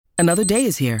Another day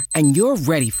is here, and you're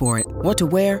ready for it. What to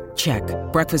wear? Check.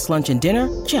 Breakfast, lunch, and dinner?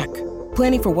 Check.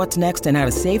 Planning for what's next and how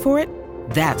to save for it?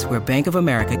 That's where Bank of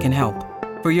America can help.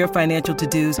 For your financial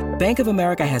to-dos, Bank of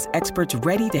America has experts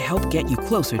ready to help get you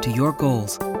closer to your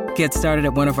goals. Get started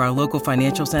at one of our local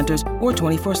financial centers or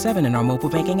 24/7 in our mobile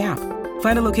banking app.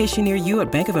 Find a location near you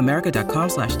at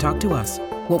bankofamerica.com/talktous.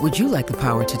 What would you like the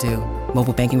power to do?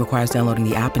 Mobile banking requires downloading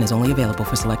the app and is only available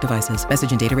for select devices.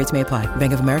 Message and data rates may apply.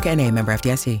 Bank of America N.A., member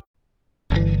FDIC.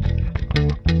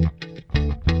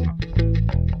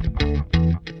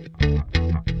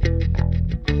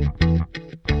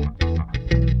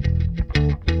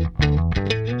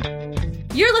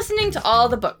 You're listening to All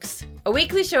the Books, a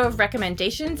weekly show of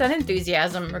recommendations and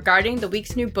enthusiasm regarding the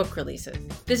week's new book releases.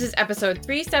 This is episode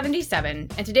 377,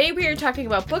 and today we are talking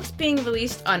about books being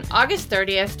released on August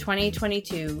 30th,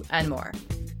 2022, and more.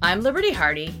 I'm Liberty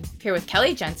Hardy, here with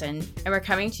Kelly Jensen, and we're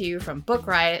coming to you from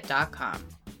BookRiot.com.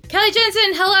 Kelly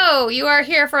Jensen, hello! You are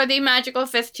here for the magical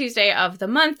 5th Tuesday of the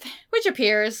month, which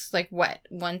appears,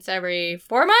 once every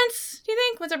 4 months, do you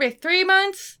think? Once every 3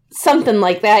 months? Something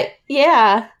like that,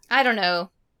 yeah. I don't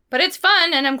know. But it's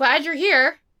fun, and I'm glad you're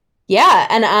here. Yeah,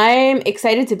 and I'm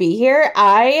excited to be here.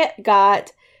 I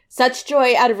got such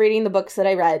joy out of reading the books that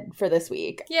I read for this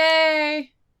week.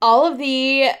 Yay! All of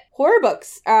the horror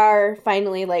books are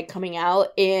finally, coming out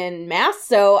in mass,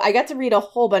 so I got to read a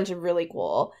whole bunch of really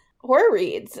cool horror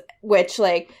reads, which,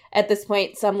 at this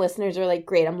point, some listeners are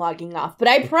great, I'm logging off. But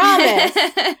I promise,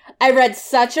 I read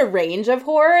such a range of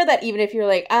horror that even if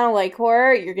you're I don't like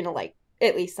horror, you're gonna like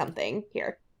at least something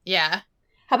here. Yeah.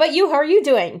 How about you? How are you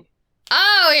doing?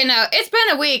 Oh, it's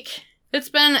been a week. It's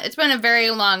been a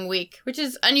very long week, which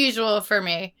is unusual for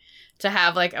me to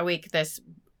have, a week this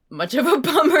much of a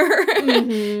bummer,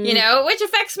 mm-hmm. Which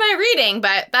affects my reading,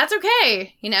 but that's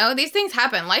okay. These things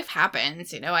happen. Life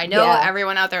happens, I know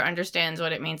everyone out there understands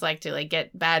what it means to,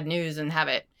 get bad news and have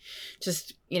it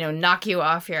just, knock you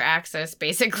off your axis,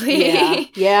 basically.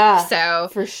 Yeah. So,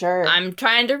 for sure. I'm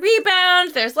trying to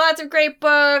rebound. There's lots of great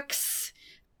books.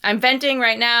 I'm venting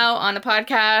right now on a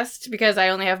podcast because I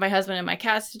only have my husband and my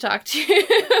cats to talk to,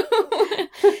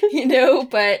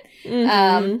 but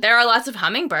there are lots of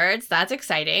hummingbirds. That's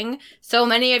exciting. So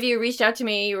many of you reached out to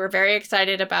me. You were very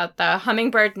excited about the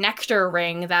hummingbird nectar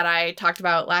ring that I talked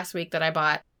about last week that I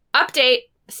bought. Update,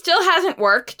 still hasn't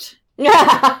worked. And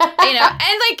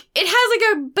it has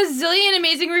a bazillion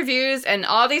amazing reviews and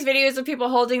all these videos of people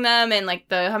holding them and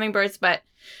the hummingbirds, but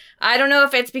I don't know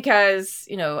if it's because,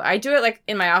 I do it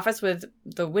in my office with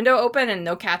the window open and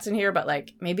no cats in here, but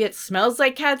maybe it smells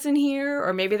like cats in here,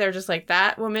 or maybe they're just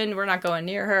that woman, we're not going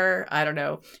near her. I don't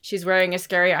know. She's wearing a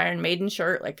scary Iron Maiden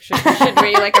shirt. Should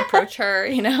we approach her,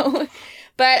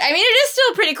 But I mean, it is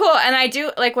still pretty cool. And I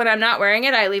do, when I'm not wearing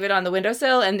it, I leave it on the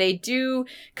windowsill and they do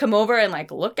come over and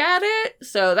look at it.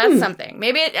 So that's something.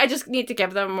 Maybe I just need to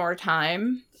give them more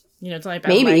time. It's only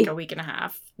been a week and a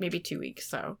half, maybe 2 weeks.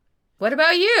 So. What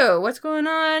about you? What's going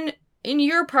on in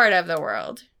your part of the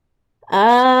world?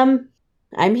 I'm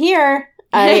here.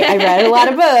 I read a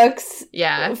lot of books.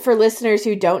 Yeah. For listeners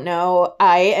who don't know,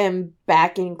 I am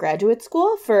back in graduate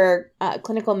school for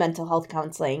clinical mental health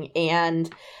counseling,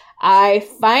 and I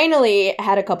finally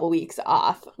had a couple weeks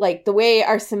off. The way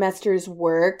our semesters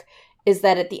work is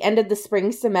that at the end of the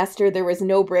spring semester, there was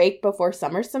no break before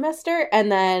summer semester,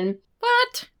 and then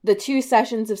what? The 2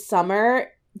 sessions of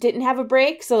summer didn't have a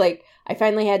break, so I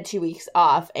finally had 2 weeks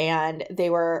off, and they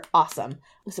were awesome.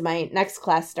 So my next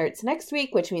class starts next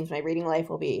week, which means my reading life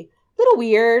will be a little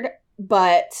weird,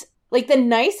 but the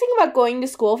nice thing about going to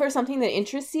school for something that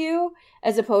interests you,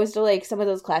 as opposed to some of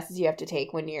those classes you have to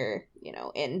take when you're,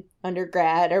 in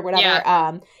undergrad or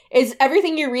whatever, is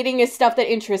everything you're reading is stuff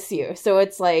that interests you. So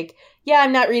it's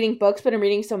I'm not reading books, but I'm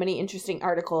reading so many interesting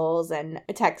articles and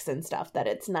texts and stuff that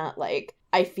it's not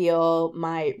I feel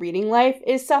my reading life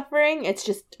is suffering. It's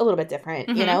just a little bit different,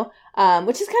 which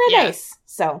is kind of nice.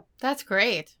 So that's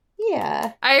great.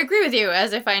 Yeah. I agree with you,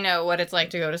 as if I know what it's like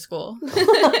to go to school.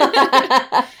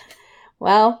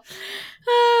 Well,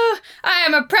 I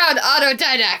am a proud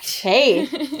autodidact. Hey,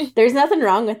 there's nothing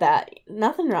wrong with that.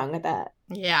 Nothing wrong with that.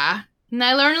 Yeah. And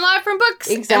I learn a lot from books.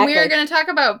 Exactly. And we are going to talk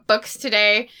about books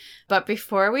today. But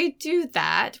before we do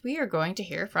that, we are going to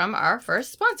hear from our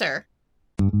first sponsor.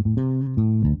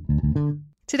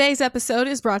 Today's episode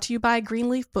is brought to you by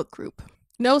Greenleaf Book Group.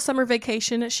 No summer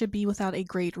vacation should be without a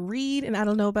great read, and I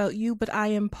don't know about you, but I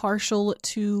am partial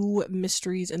to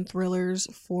mysteries and thrillers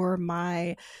for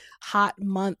my hot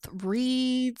month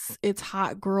reads. It's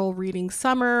hot girl reading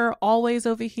summer, always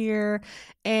over here.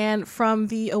 And from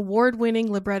the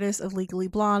award-winning librettist of Legally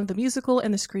Blonde, the musical,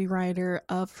 and the screenwriter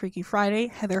of Freaky Friday,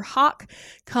 Heather Hach,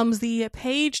 comes the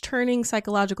page-turning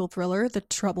psychological thriller, The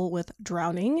Trouble with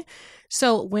Drowning.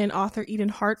 So when author Eden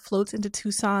Hart floats into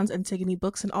Tucson's Antigone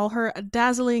Books in all her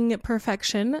dazzling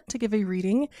perfection to give a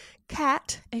reading,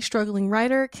 Kat, a struggling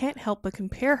writer, can't help but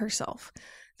compare herself.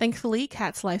 Thankfully,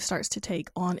 Kat's life starts to take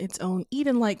on its own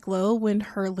Eden-like glow when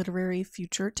her literary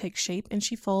future takes shape and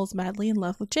she falls madly in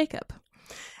love with Jacob.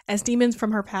 As demons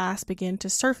from her past begin to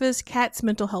surface, Kat's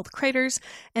mental health craters,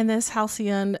 and this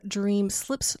halcyon dream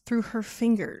slips through her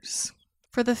fingers.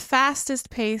 For the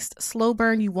fastest-paced, slow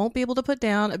burn you won't be able to put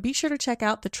down, be sure to check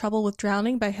out The Trouble with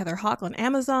Drowning by Heather Hach on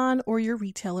Amazon or your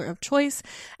retailer of choice.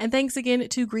 And thanks again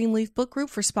to Greenleaf Book Group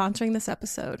for sponsoring this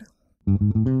episode.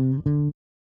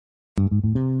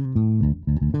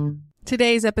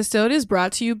 Today's episode is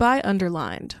brought to you by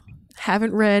Underlined.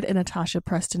 Haven't read a Natasha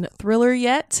Preston thriller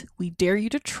yet? We dare you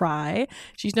to try.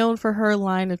 She's known for her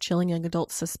line of chilling young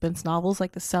adult suspense novels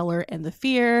like The Cellar and The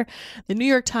Fear. The New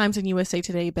York Times and USA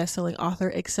Today bestselling author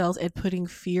excels at putting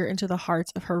fear into the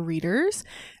hearts of her readers.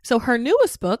 So her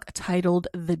newest book, titled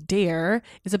The Dare,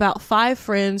 is about 5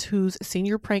 friends whose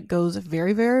senior prank goes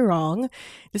very, very wrong.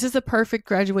 This is the perfect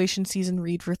graduation season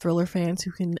read for thriller fans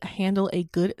who can handle a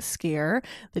good scare.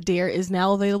 The Dare is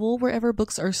now available wherever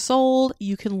books are sold.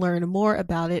 You can learn more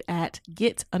about it at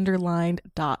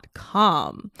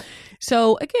getunderlined.com.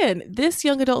 So again, this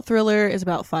young adult thriller is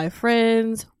about 5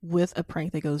 friends with a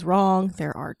prank that goes wrong.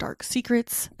 There are dark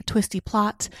secrets, a twisty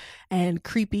plot, and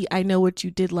creepy I know what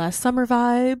you did last summer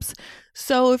vibes.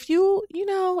 So if you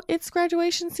know, it's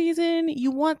graduation season,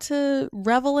 you want to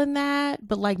revel in that,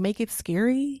 but like make it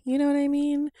scary, you know what I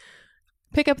mean?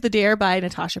 Pick up The Dare by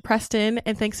Natasha Preston,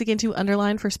 and thanks again to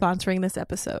Underline for sponsoring this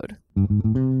episode.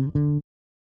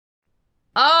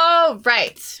 All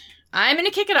right. I'm going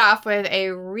to kick it off with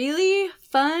a really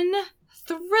fun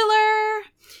thriller.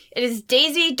 It is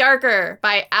Daisy Darker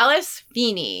by Alice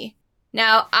Feeney.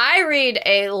 Now, I read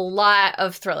a lot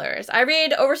of thrillers. I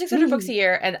read over 600 books a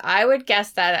year, and I would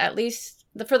guess that at least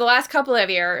for the last couple of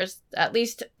years, at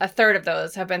least a third of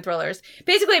those have been thrillers.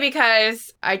 Basically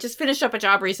because I just finished up a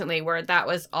job recently where that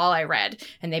was all I read.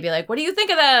 And they'd be like, what do you think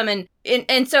of them?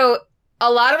 And so a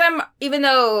lot of them, even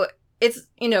though it's,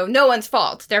 no one's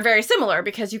fault, they're very similar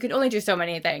because you can only do so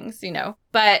many things,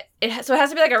 But it has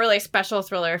to be like a really special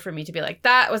thriller for me to be like,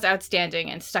 that was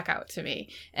outstanding and stuck out to me.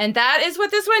 And that is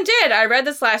what this one did. I read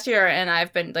this last year and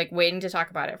I've been like waiting to talk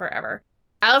about it forever.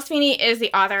 Alice Feeney is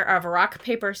the author of Rock,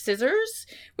 Paper, Scissors,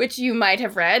 which you might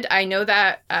have read. I know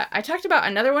that I talked about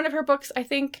another one of her books, I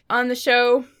think, on the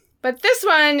show. But this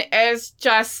one is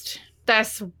just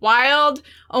this wild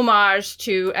homage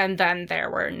to And Then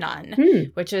There Were None,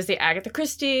 which is the Agatha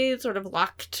Christie sort of I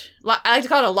like to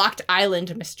call it a locked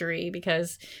island mystery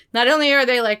because not only are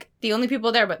they like the only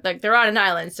people there, but like they're on an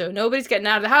island. So nobody's getting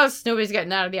out of the house. Nobody's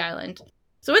getting out of the island.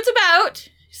 So it's about,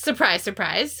 surprise,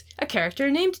 surprise, a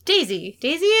character named Daisy.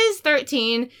 Daisy is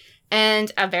 13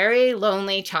 and a very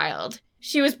lonely child.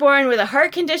 She was born with a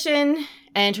heart condition,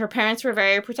 and her parents were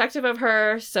very protective of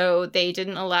her, so they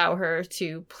didn't allow her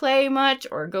to play much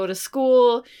or go to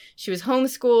school. She was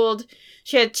homeschooled.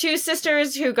 She had 2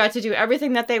 sisters who got to do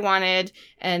everything that they wanted,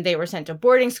 and they were sent to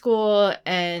boarding school,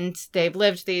 and they've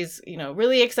lived these,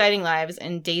 really exciting lives,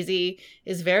 and Daisy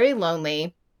is very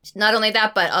lonely. Not only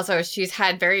that, but also she's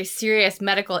had very serious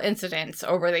medical incidents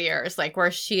over the years, like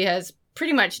where she has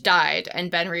pretty much died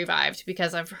and been revived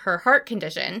because of her heart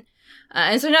condition.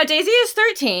 And so now Daisy is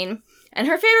 13, and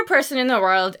her favorite person in the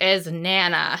world is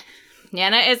Nana.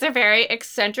 Nana is a very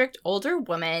eccentric older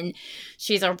woman.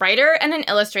 She's a writer and an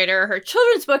illustrator. Her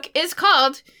children's book is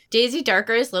called Daisy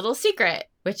Darker's Little Secret,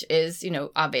 which is,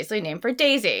 obviously named for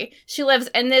Daisy. She lives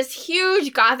in this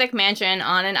huge Gothic mansion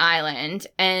on an island,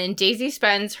 and Daisy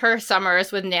spends her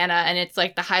summers with Nana, and it's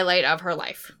like the highlight of her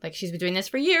life. Like, she's been doing this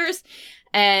for years,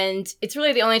 and it's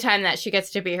really the only time that she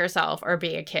gets to be herself or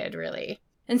be a kid, really.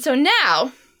 And so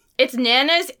now, it's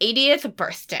Nana's 80th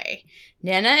birthday.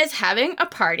 Nana is having a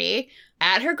party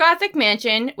at her Gothic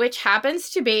mansion, which happens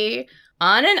to be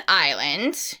on an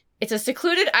island. It's a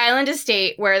secluded island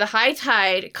estate where the high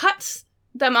tide cuts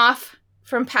them off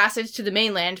from passage to the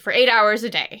mainland for 8 hours a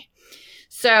day.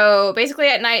 So basically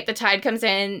at night, the tide comes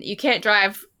in. You can't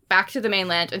drive back to the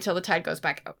mainland until the tide goes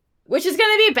back out, which is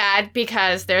going to be bad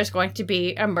because there's going to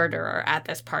be a murderer at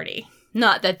this party.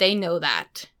 Not that they know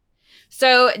that.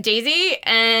 So Daisy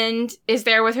is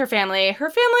there with her family.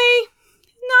 Her family,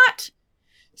 not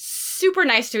super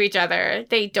nice to each other.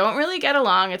 They don't really get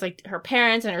along. It's like her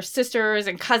parents and her sisters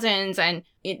and cousins, and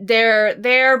they're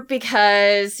there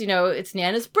because, you know, it's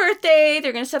Nana's birthday.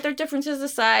 They're going to set their differences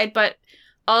aside, but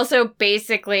also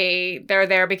basically they're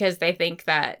there because they think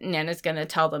that Nana's going to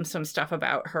tell them some stuff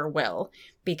about her will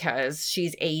because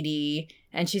she's 80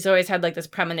 and she's always had like this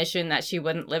premonition that she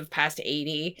wouldn't live past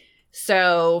 80.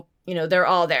 So, you know, they're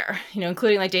all there, you know,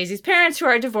 including like Daisy's parents who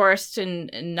are divorced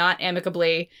and not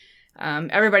amicably.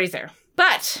 Everybody's there.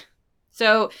 But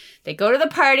so they go to the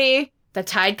party, the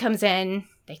tide comes in,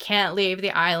 they can't leave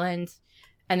the island,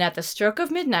 and at the stroke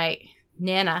of midnight,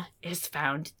 Nana is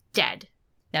found dead.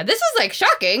 Now this is like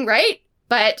shocking, right?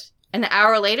 But an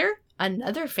hour later,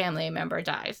 another family member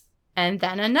dies, and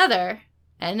then another,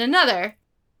 and another.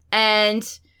 And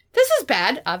this is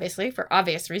bad, obviously, for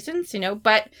obvious reasons, you know,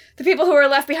 but the people who are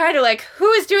left behind are like, who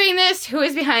is doing this? Who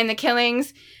is behind the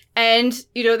killings? And,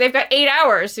 you know, they've got 8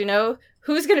 hours, you know,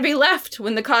 who's going to be left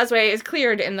when the causeway is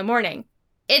cleared in the morning?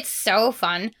 It's so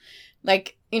fun.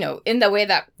 Like, you know, in the way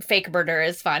that fake murder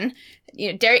is fun.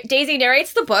 You know, Daisy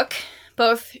narrates the book,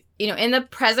 both, you know, in the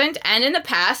present and in the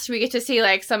past. We get to see,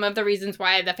 like, some of the reasons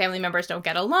why the family members don't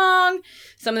get along,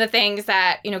 some of the things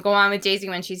that, you know, go on with Daisy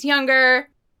when she's younger.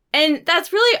 And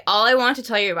that's really all I want to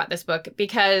tell you about this book,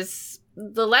 because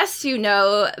the less you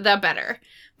know, the better.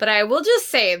 But I will just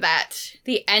say that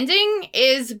the ending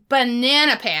is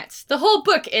banana pants. The whole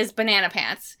book is banana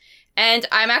pants. And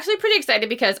I'm actually pretty excited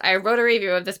because I wrote a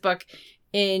review of this book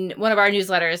in one of our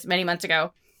newsletters many months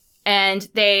ago. And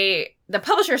the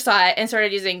publisher saw it and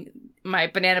started using my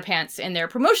banana pants in their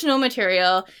promotional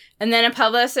material. And then a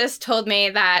publicist told me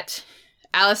that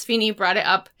Alice Feeney brought it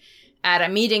up at a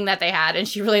meeting that they had, and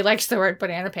she really likes the word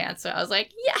banana pants. So I was like,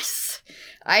 yes!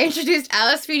 I introduced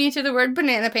Alice Feeney to the word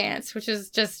banana pants, which is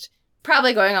just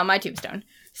probably going on my tombstone.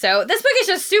 So this book is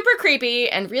just super creepy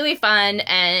and really fun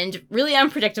and really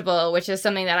unpredictable, which is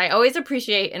something that I always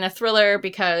appreciate in a thriller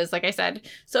because, like I said,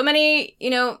 so many,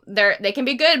 you know, they can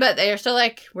be good, but they're still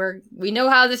like, we know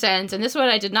how this ends. And this one,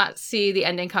 I did not see the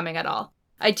ending coming at all.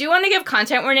 I do want to give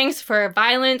content warnings for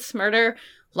violence, murder,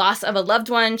 loss of a loved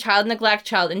one, child neglect,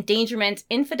 child endangerment,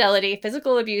 infidelity,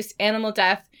 physical abuse, animal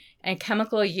death, and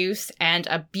chemical use and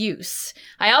abuse.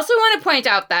 I also want to point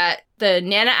out that the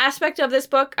Nana aspect of this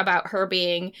book, about her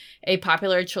being a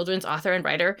popular children's author and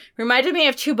writer, reminded me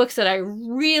of two books that I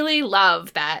really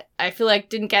love that I feel like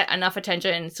didn't get enough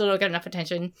attention, still don't get enough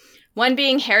attention. One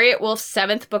being Harriet Wolf's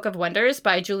Seventh Book of Wonders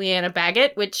by Juliana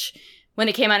Baggott, which, when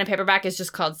it came out in paperback, is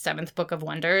just called Seventh Book of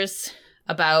Wonders,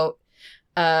 about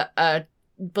a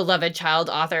beloved child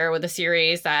author with a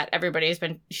series that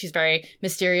she's very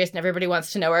mysterious and everybody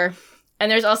wants to know her.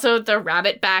 And there's also the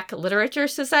Rabbitback Literature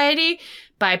Society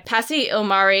by Pasi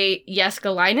Ilmari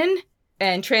Jääskeläinen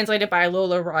and translated by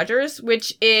Lola Rogers,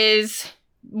 which is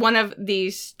one of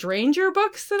the stranger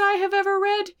books that I have ever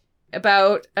read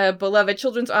about a beloved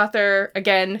children's author,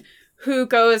 again, who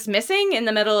goes missing in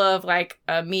the middle of like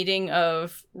a meeting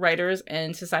of writers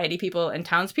and society people and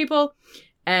townspeople.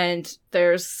 And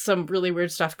there's some really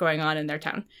weird stuff going on in their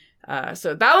town.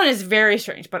 So that one is very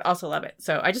strange, but also love it.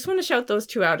 So I just want to shout those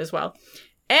two out as well.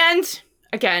 And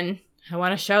again, I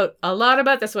want to shout a lot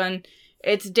about this one.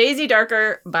 It's Daisy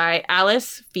Darker by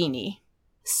Alice Feeney.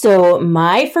 So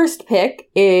my first pick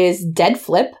is Dead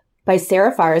Flip by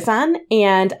Sarah Farzan.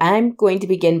 And I'm going to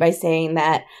begin by saying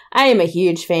that I am a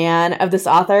huge fan of this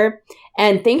author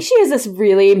and think she has this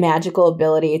really magical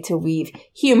ability to weave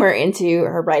humor into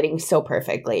her writing so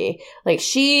perfectly. Like,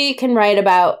 she can write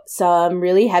about some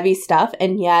really heavy stuff,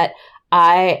 and yet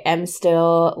I am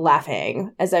still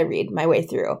laughing as I read my way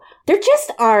through. There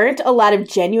just aren't a lot of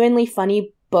genuinely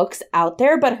funny books out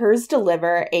there, but hers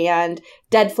deliver, and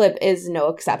Dead Flip is no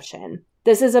exception.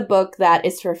 This is a book that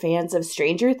is for fans of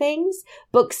Stranger Things,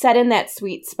 books set in that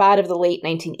sweet spot of the late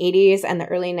 1980s and the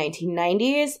early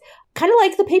 1990s, kind of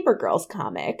like the Paper Girls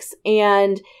comics,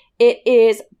 and it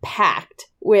is packed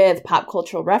with pop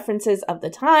cultural references of the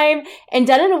time and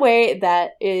done in a way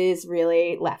that is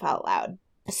really laugh out loud.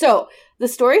 So the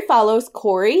story follows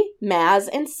Corey, Maz,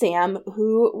 and Sam,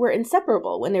 who were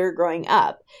inseparable when they were growing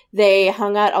up. They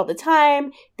hung out all the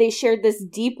time. They shared this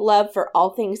deep love for all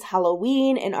things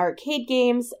Halloween and arcade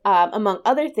games, among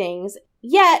other things.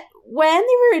 Yet, when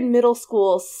they were in middle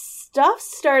school, stuff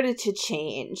started to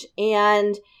change,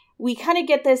 and we kind of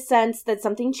get this sense that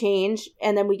something changed,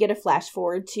 and then we get a flash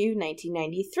forward to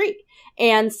 1993.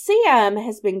 And Sam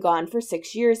has been gone for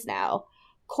 6 years now.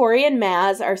 Corey and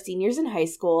Maz are seniors in high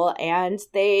school, and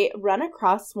they run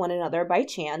across one another by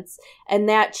chance. And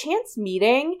that chance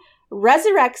meeting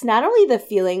resurrects not only the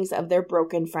feelings of their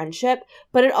broken friendship,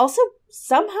 but it also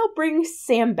somehow brings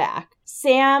Sam back.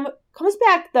 Sam comes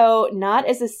back, though, not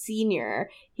as a senior.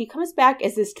 He comes back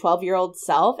as his 12-year-old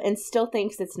self and still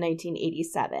thinks it's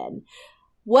 1987.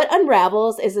 What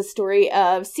unravels is a story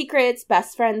of secrets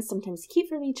best friends sometimes keep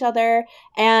from each other,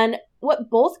 and what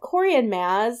both Corey and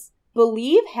Maz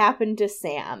believe happened to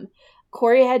Sam.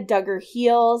 Corey had dug her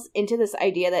heels into this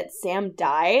idea that Sam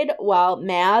died, while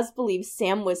Maz believes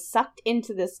Sam was sucked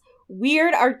into this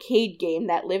weird arcade game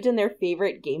that lived in their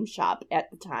favorite game shop at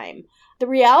the time. The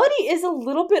reality is a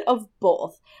little bit of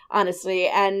both, honestly,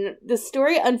 and the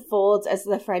story unfolds as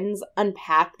the friends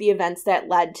unpack the events that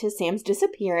led to Sam's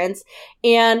disappearance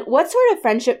and what sort of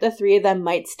friendship the three of them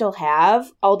might still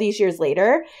have all these years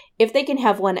later, if they can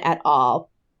have one at all.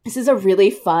 This is a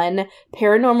really fun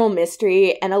paranormal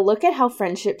mystery and a look at how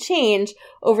friendship changed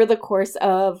over the course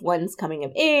of one's coming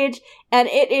of age, and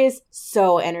it is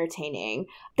so entertaining.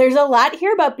 There's a lot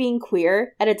here about being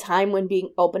queer at a time when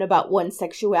being open about one's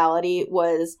sexuality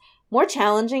was more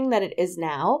challenging than it is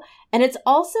now, and it's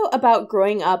also about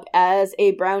growing up as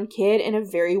a brown kid in a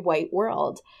very white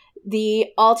world. The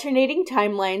alternating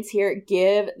timelines here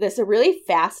give this a really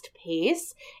fast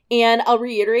pace, and I'll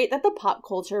reiterate that the pop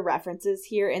culture references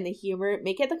here and the humor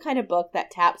make it the kind of book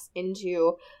that taps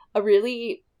into a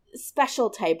really special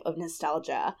type of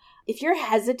nostalgia. If you're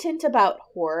hesitant about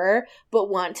horror but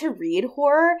want to read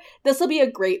horror, this will be a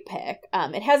great pick.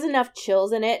 It has enough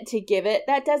chills in it to give it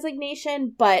that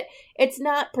designation, but it's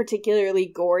not particularly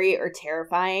gory or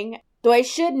terrifying. Though I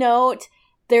should note,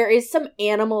 there is some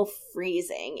animal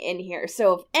freezing in here.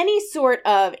 So if any sort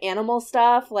of animal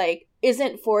stuff,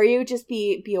 isn't for you, just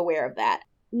be aware of that.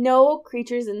 No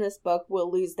creatures in this book will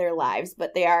lose their lives,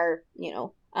 but they are,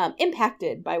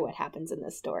 impacted by what happens in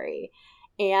this story.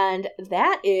 And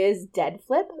that is Dead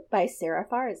Flip by Sarah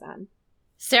Farzan.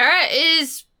 Sarah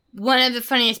is one of the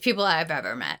funniest people I've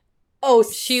ever met. Oh,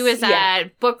 she was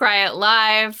at Book Riot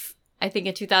Live, I think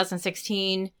in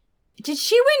 2016. Did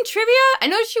she win trivia? I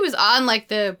know she was on,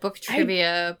 the book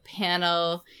trivia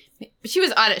panel. She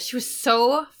was on it. She was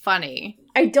so funny.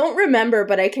 I don't remember,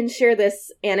 but I can share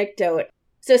this anecdote.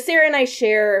 So Sarah and I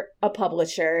share a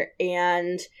publisher,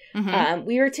 and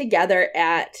we were together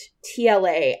at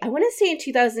TLA, I want to say in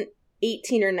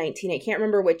 2018 or 19. I can't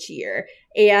remember which year.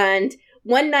 And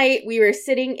one night we were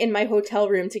sitting in my hotel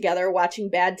room together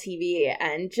watching bad TV,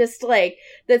 and just the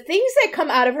things that come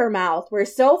out of her mouth were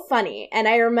so funny. And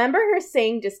I remember her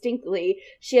saying distinctly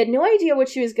she had no idea what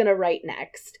she was going to write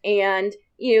next. And,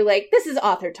 this is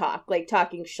author talk,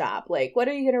 talking shop. What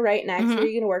are you going to write next? What are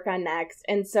you going to work on next?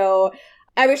 And so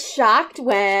I was shocked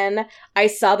when I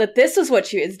saw that this was what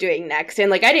she was doing next.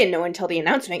 And I didn't know until the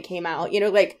announcement came out,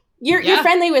 You're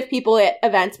friendly with people at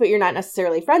events, but you're not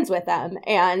necessarily friends with them.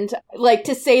 And,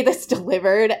 to say this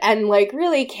delivered and,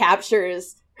 really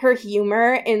captures her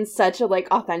humor in such a,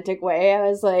 authentic way, I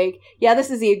was yeah,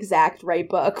 this is the exact right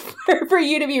book for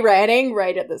you to be writing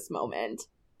right at this moment.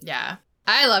 Yeah.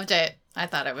 I loved it. I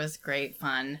thought it was great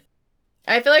fun.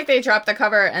 I feel like they dropped the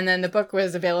cover, and then the book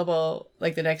was available,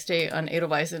 the next day on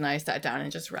Edelweiss, and I sat down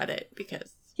and just read it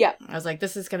because... Yeah. I was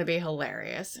this is going to be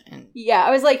hilarious. And yeah,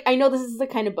 I was I know this is the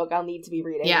kind of book I'll need to be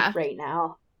reading right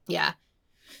now. Yeah.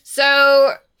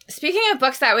 So, speaking of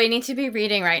books that we need to be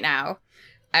reading right now,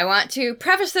 I want to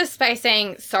preface this by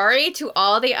saying sorry to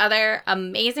all the other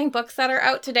amazing books that are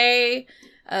out today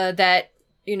that,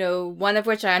 one of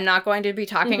which I'm not going to be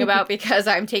talking about because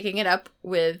I'm taking it up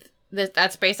with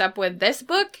that space up with this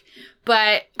book.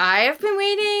 But I have been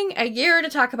waiting a year to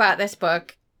talk about this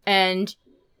book, and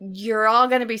you're all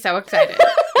going to be so excited.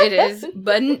 It is,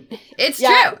 but it's true.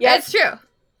 Yep. It's true.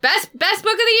 Best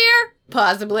book of the year?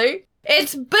 Possibly.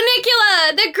 It's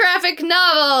Bunnicula, the graphic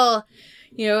novel.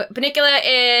 Bunnicula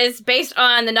is based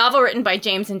on the novel written by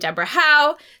James and Deborah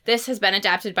Howe. This has been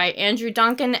adapted by Andrew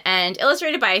Duncan and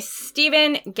illustrated by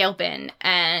Stephen Gilpin.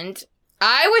 And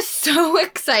I was so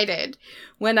excited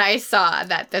when I saw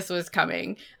that this was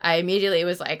coming. I immediately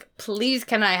was please,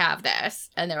 can I have this?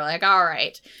 And they were all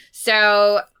right.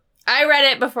 So I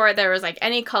read it before there was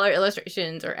any color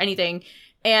illustrations or anything.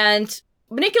 And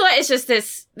Bunnicula is just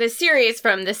this series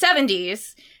from the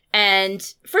 70s.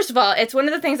 And first of all, it's one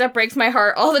of the things that breaks my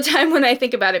heart all the time when I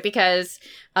think about it, because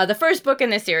the first book in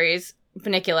this series,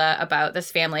 Bunnicula, about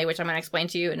this family, which I'm going to explain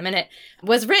to you in a minute,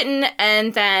 was written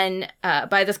and then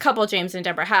by this couple, James and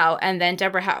Deborah Howe, and then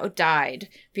Deborah Howe died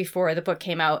before the book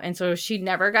came out, and so she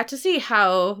never got to see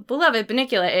how beloved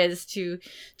Bunnicula is to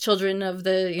children of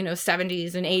the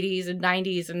 70s and 80s and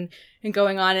 90s and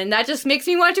going on, and that just makes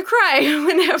me want to cry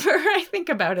whenever I think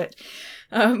about it.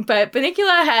 But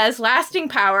Bunnicula has lasting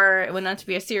power. It went on to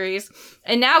be a series.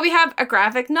 And now we have a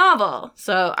graphic novel.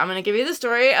 So I'm going to give you the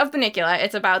story of Bunnicula.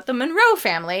 It's about the Monroe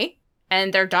family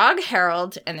and their dog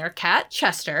Harold and their cat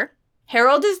Chester.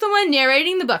 Harold is the one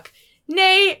narrating the book.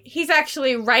 Nay, he's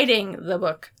actually writing the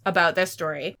book about this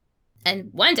story.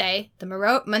 And one day, the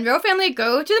Monroe family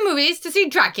go to the movies to see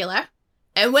Dracula.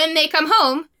 And when they come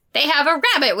home, they have a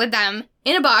rabbit with them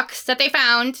in a box that they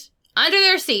found under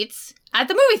their seats at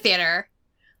the movie theater.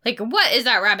 Like, what is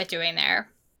that rabbit doing there?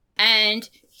 And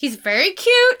he's very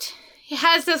cute. He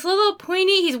has this little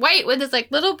pointy, he's white with this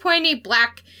like little pointy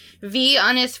black V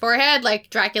on his forehead, like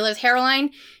Dracula's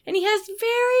hairline. And he has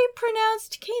very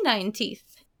pronounced canine teeth.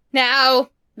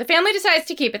 Now, the family decides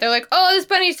to keep it. They're like, oh, this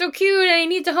bunny's so cute and he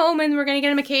needs a home and we're going to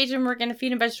get him a cage and we're going to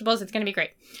feed him vegetables. It's going to be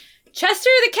great. Chester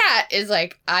the cat is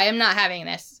like, I am not having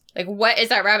this. Like, what is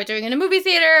that rabbit doing in a movie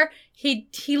theater? He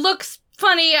looks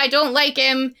funny. I don't like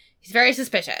him. He's very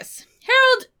suspicious.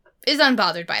 Harold is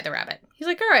unbothered by the rabbit. He's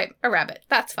like, all right, a rabbit.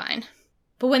 That's fine.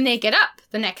 But when they get up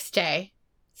the next day,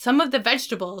 some of the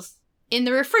vegetables in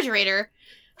the refrigerator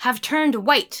have turned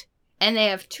white and they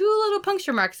have 2 little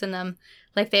puncture marks in them,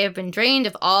 like they have been drained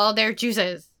of all their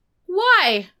juices.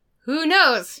 Why? Who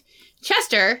knows?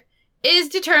 Chester is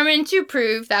determined to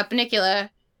prove that Bunnicula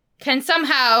can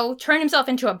somehow turn himself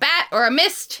into a bat or a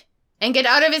mist and get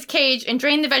out of his cage and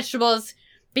drain the vegetables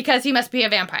because he must be a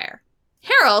vampire.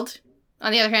 Harold,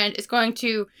 on the other hand, is going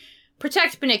to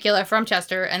protect Bunnicula from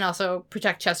Chester and also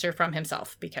protect Chester from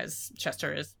himself because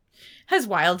Chester has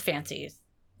wild fancies.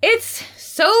 It's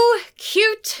so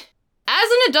cute. As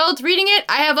an adult reading it,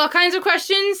 I have all kinds of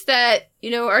questions that,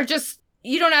 are just,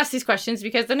 you don't ask these questions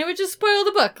because then it would just spoil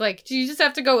the book. Like, you just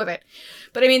have to go with it.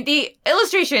 But I mean, the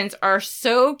illustrations are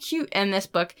so cute in this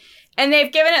book. And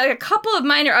they've given it like a couple of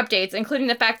minor updates, including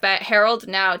the fact that Harold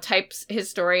now types his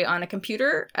story on a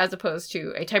computer as opposed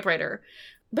to a typewriter.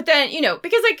 But then,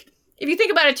 because like, if you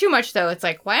think about it too much though, it's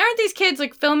like, why aren't these kids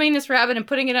like filming this rabbit and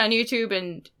putting it on YouTube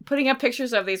and putting up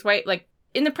pictures of these white, like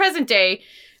in the present day,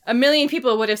 1 million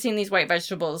people would have seen these white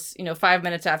vegetables, 5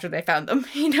 minutes after they found them,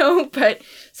 but so you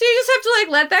just have to like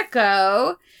let that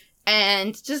go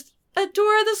and just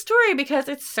adore the story because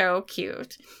it's so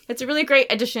cute. It's a really great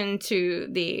addition to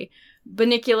the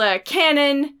Bunnicula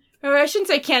canon, or I shouldn't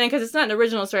say canon because it's not an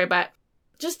original story, but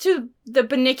just to the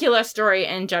Bunnicula story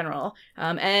in general.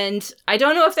 And I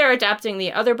don't know if they're adapting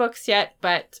the other books yet,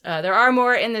 but there are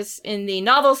more in the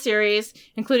novel series,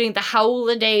 including The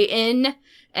Howliday Inn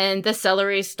and The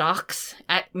Celery Stalks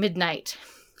at Midnight.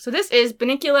 So this is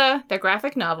Bunnicula, the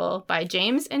graphic novel by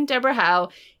James and Deborah Howe,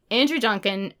 Andrew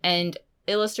Duncan, and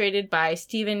illustrated by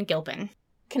Stephen Gilpin.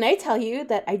 Can I tell you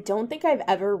that I don't think I've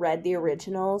ever read the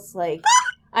originals? Like,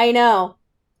 I know.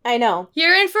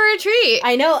 You're in for a treat.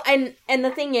 I know, and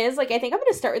the thing is, like, I think I'm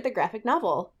going to start with the graphic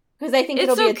novel because I think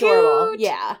it'll so be adorable. Cute.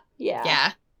 Yeah.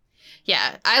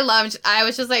 I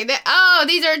was just like,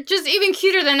 these are just even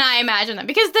cuter than I imagined them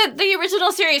because the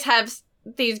original series has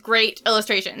these great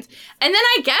illustrations, and then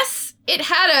I guess it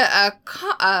had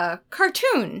a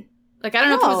cartoon. Like, I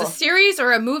don't know if it was a series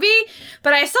or a movie,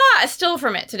 but I saw a still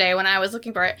from it today when I was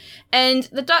looking for it. And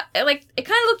it kind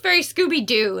of looked very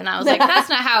Scooby-Doo. And I was like, that's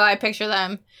not how I picture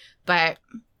them. But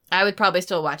I would probably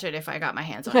still watch it if I got my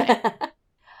hands on it.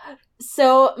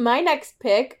 So my next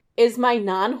pick is my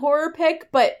non-horror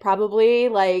pick, but probably,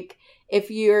 like, if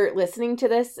you're listening to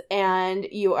this and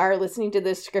you are listening to the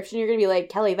description, you're going to be like,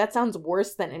 Kelly, that sounds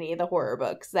worse than any of the horror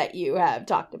books that you have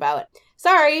talked about.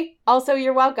 Sorry. Also,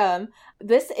 you're welcome.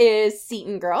 This is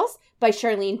Seton Girls by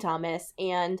Charlene Thomas.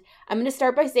 And I'm going to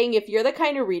start by saying if you're the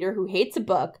kind of reader who hates a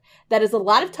book that is a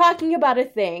lot of talking about a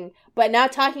thing, but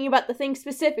not talking about the thing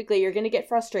specifically, you're going to get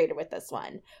frustrated with this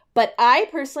one. But I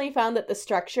personally found that the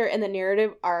structure and the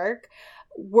narrative arc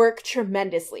work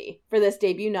tremendously for this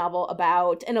debut novel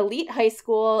about an elite high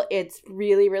school, its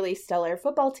really, really stellar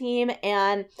football team,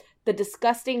 and the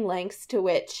disgusting lengths to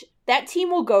which that team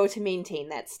will go to maintain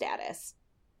that status.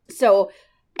 So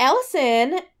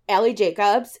Allison Allie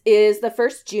Jacobs is the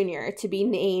first junior to be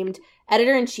named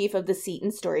editor-in-chief of the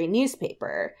Seton Story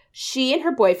newspaper. She and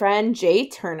her boyfriend, Jay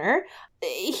Turner,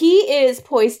 he is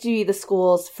poised to be the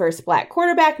school's first black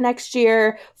quarterback next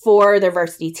year for their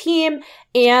varsity team.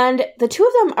 And the two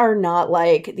of them are not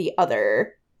like the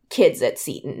other kids at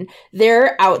Seton.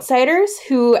 They're outsiders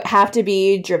who have to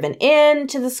be driven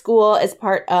into the school as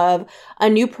part of a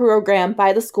new program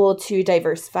by the school to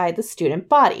diversify the student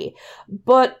body.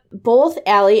 But both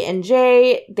Allie and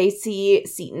Jay, they see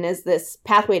Seton as this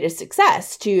pathway to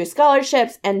success, to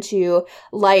scholarships, and to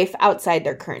life outside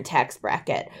their current tax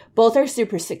bracket. Both are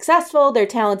super successful, they're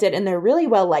talented, and they're really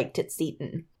well liked at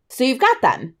Seton. So you've got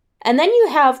them. And then you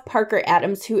have Parker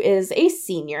Adams, who is a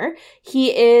senior.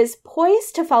 He is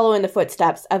poised to follow in the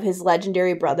footsteps of his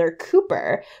legendary brother,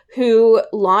 Cooper, who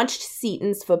launched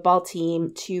Seton's football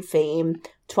team to fame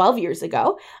 12 years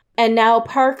ago. And now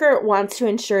Parker wants to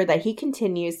ensure that he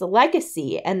continues the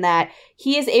legacy and that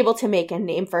he is able to make a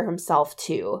name for himself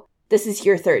too. This is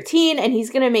year 13, and he's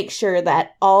going to make sure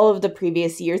that all of the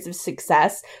previous years of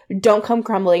success don't come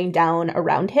crumbling down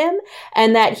around him,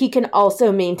 and that he can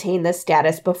also maintain this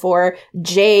status before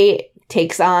Jay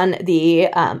takes on the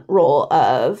role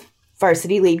of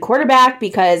varsity lead quarterback,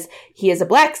 because he is a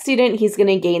Black student. He's going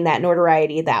to gain that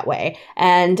notoriety that way.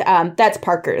 And that's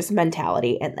Parker's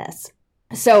mentality in this.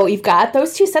 So you've got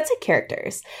those two sets of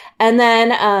characters. And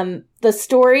then the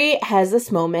story has this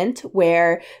moment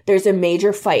where there's a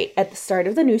major fight at the start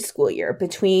of the new school year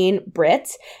between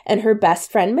Britt and her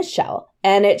best friend, Michelle,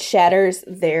 and it shatters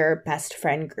their best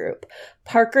friend group.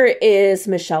 Parker is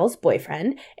Michelle's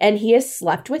boyfriend, and he has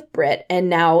slept with Britt, and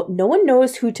now no one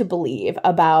knows who to believe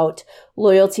about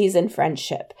loyalties and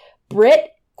friendship.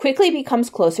 Britt quickly becomes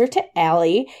closer to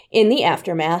Allie in the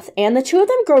aftermath, and the two of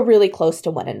them grow really close to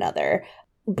one another.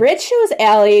 Britt shows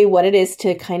Allie what it is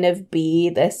to kind of be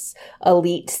this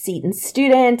elite Seton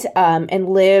student and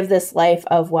live this life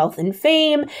of wealth and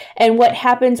fame, and what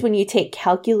happens when you take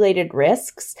calculated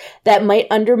risks that might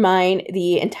undermine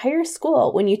the entire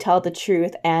school when you tell the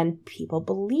truth and people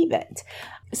believe it.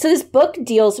 So this book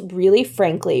deals really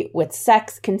frankly with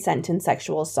sex, consent, and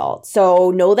sexual assault.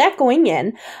 So know that going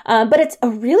in. But it's a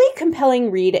really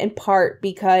compelling read in part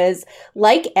because,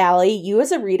 like Allie, you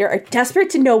as a reader are desperate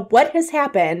to know what has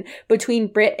happened between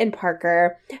Britt and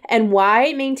Parker and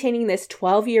why maintaining this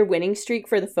 12-year winning streak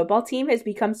for the football team has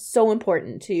become so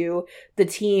important to the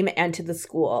team and to the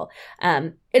school.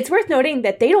 It's worth noting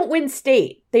that they don't win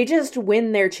state. They just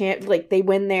win their they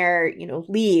win their,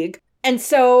 league. And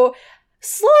so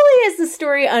slowly, as the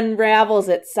story unravels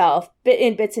itself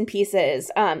in bits and pieces,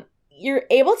 you're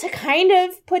able to kind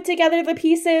of put together the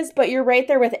pieces, but you're right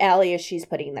there with Allie as she's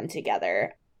putting them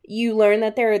together. You learn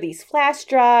that there are these flash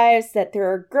drives, that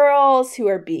there are girls who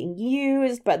are being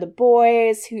used by the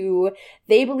boys who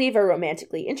they believe are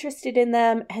romantically interested in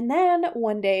them, and then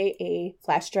one day a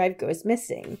flash drive goes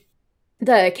missing.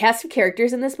 The cast of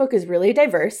characters in this book is really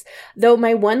diverse, though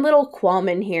my one little qualm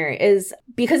in here is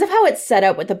because of how it's set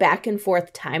up with the back and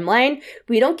forth timeline,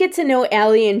 we don't get to know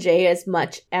Allie and Jay as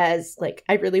much as,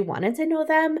 I really wanted to know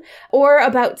them, or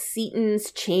about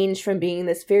Seton's change from being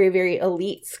this very, very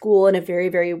elite school in a very,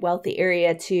 very wealthy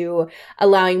area to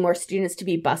allowing more students to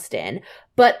be bussed in.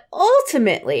 But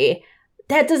ultimately,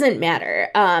 that doesn't matter,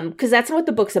 because that's not what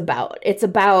the book's about. It's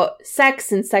about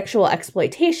sex and sexual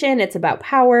exploitation. It's about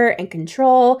power and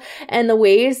control and the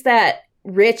ways that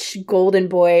rich golden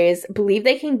boys believe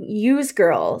they can use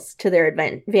girls to their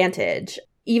advantage,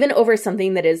 even over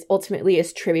something that is ultimately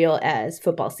as trivial as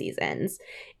football seasons.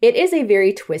 It is a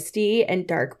very twisty and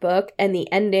dark book, and the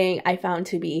ending I found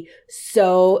to be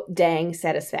so dang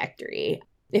satisfactory.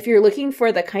 If you're looking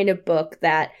for the kind of book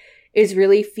that is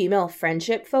really female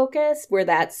friendship focused, where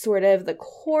that's sort of the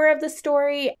core of the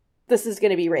story, this is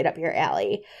going to be right up your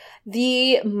alley.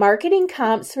 The marketing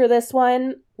comps for this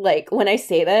one, when I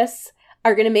say this,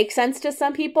 are going to make sense to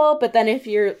some people, but then if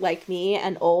you're like me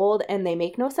and old and they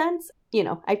make no sense,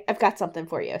 I've got something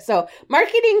for you. So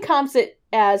marketing comps it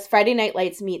as Friday Night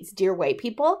Lights meets Dear White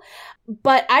People.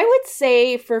 But I would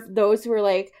say for those who are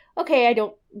like, okay, I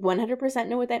don't 100%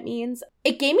 know what that means,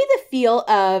 it gave me the feel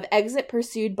of Exit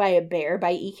Pursued by a Bear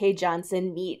by E.K.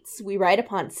 Johnson meets We Ride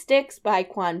Upon Sticks by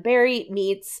Quan Barry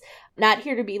meets Not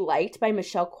Here to Be Liked by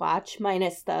Michelle Quach,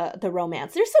 minus the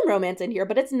romance. There's some romance in here,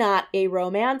 but it's not a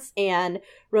romance, and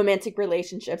romantic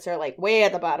relationships are way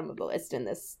at the bottom of the list in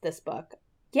this book.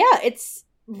 Yeah, it's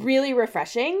really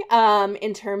refreshing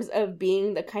in terms of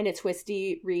being the kind of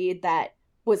twisty read that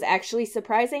was actually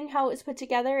surprising how it was put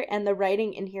together, and the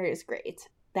writing in here is great.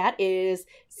 That is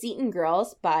Seton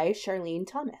Girls by Charlene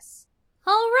Thomas.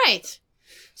 All right.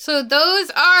 So those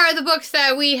are the books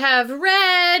that we have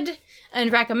read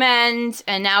and recommend,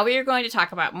 and now we are going to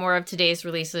talk about more of today's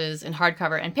releases in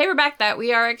hardcover and paperback that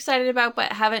we are excited about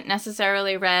but haven't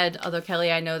necessarily read, although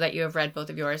Kelly, I know that you have read both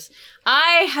of yours.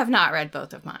 I have not read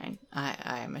both of mine,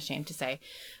 I am ashamed to say,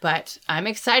 but I'm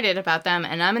excited about them,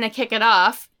 and I'm going to kick it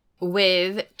off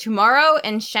with Tomorrow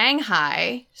in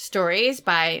Shanghai, stories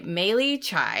by Meili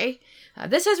Chai.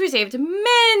 This has received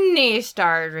many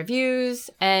starred reviews,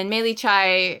 and Meili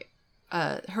Chai,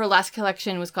 her last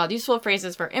collection was called Useful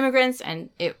Phrases for Immigrants,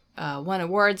 and it won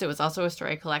awards. It was also a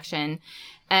story collection.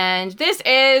 And this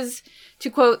is, to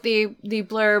quote the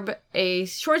blurb, a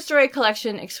short story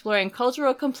collection exploring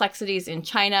cultural complexities in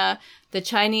China, the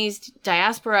Chinese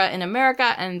diaspora in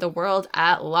America, and the world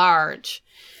at large.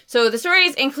 So the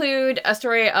stories include a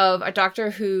story of a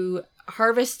doctor who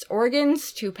harvests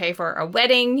organs to pay for a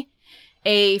wedding,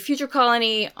 a future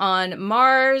colony on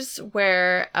Mars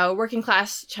where a working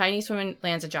class Chinese woman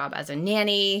lands a job as a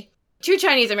nanny, 2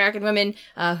 Chinese American women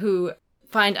who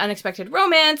find unexpected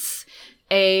romance,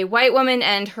 a white woman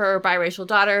and her biracial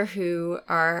daughter who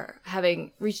are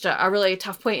having reached a really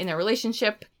tough point in their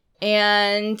relationship.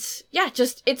 And yeah,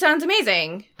 just, it sounds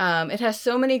amazing. It has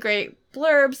so many great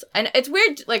blurbs. And it's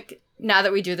weird, like, now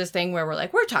that we do this thing where we're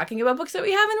like, we're talking about books that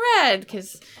we haven't read,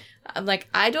 because I'm like,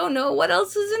 I don't know what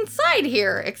else is inside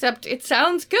here, except it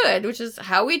sounds good, which is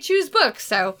how we choose books.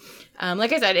 So,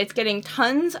 like I said, it's getting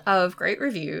tons of great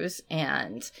reviews.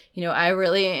 And, you know, I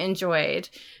really enjoyed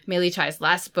Mei Li Chai's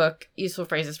last book, Useful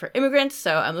Phrases for Immigrants.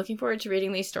 So I'm looking forward to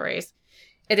reading these stories.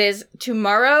 It is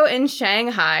Tomorrow in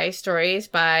Shanghai, stories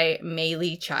by Mei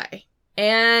Li Chai.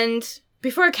 And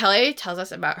before Kelly tells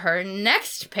us about her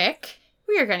next pick,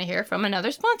 we are going to hear from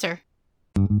another sponsor.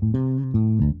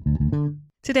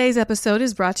 Today's episode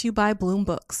is brought to you by Bloom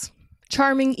Books.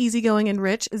 Charming, easygoing, and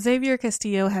rich, Xavier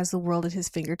Castillo has the world at his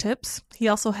fingertips. He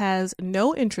also has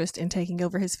no interest in taking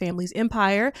over his family's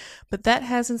empire, but that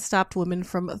hasn't stopped women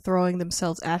from throwing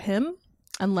themselves at him,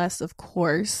 unless, of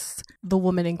course, the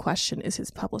woman in question is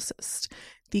his publicist.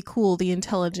 The cool, the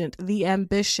intelligent, the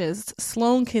ambitious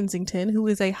Sloane Kensington, who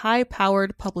is a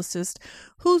high-powered publicist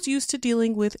who's used to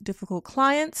dealing with difficult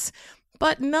clients,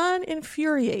 but none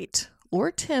infuriate or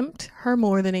tempt her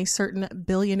more than a certain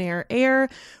billionaire heir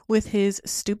with his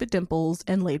stupid dimples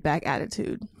and laid-back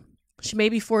attitude. She may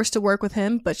be forced to work with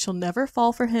him, but she'll never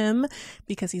fall for him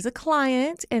because he's a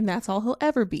client and that's all he'll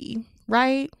ever be,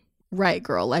 right? Right,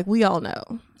 girl, like we all know.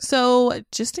 So,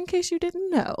 just in case you didn't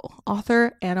know,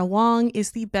 author Anna Wong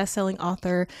is the best-selling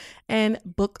author and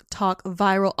book talk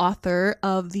viral author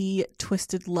of the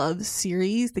Twisted Love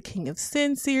series, the King of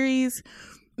Sin series.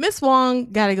 Miss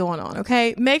Wong got it going on,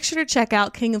 okay? Make sure to check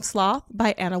out King of Sloth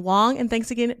by Anna Wong, and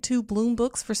thanks again to Bloom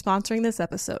Books for sponsoring this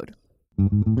episode.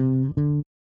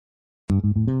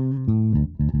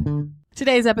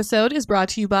 Today's episode is brought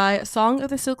to you by Song of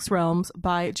the Silk Realms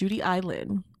by Judy I.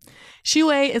 Lin. Xu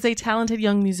Wei is a talented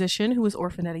young musician who was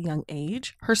orphaned at a young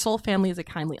age. Her sole family is a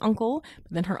kindly uncle,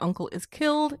 but then her uncle is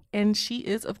killed, and she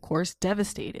is, of course,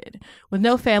 devastated. With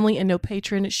no family and no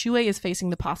patron, Xu Wei is facing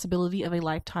the possibility of a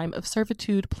lifetime of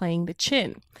servitude playing the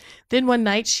qin. Then one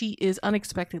night, she is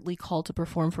unexpectedly called to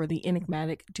perform for the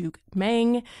enigmatic Duke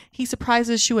Meng. He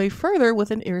surprises Xu Wei further with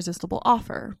an irresistible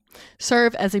offer.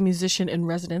 Serve as a musician in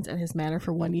residence at his manor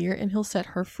for 1 year, and he'll set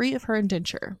her free of her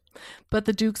indenture. But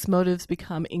the Duke's motives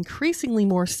become increasingly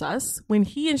more sus when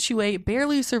he and Xu Wei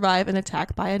barely survive an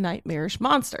attack by a nightmarish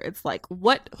monster. It's like,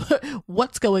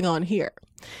 what's going on here?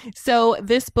 So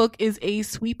this book is a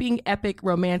sweeping epic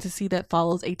romantasy that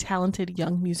follows a talented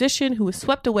young musician who is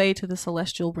swept away to the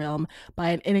celestial realm by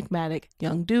an enigmatic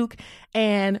young duke.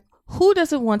 And who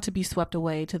doesn't want to be swept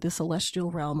away to the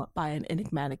celestial realm by an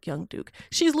enigmatic young duke?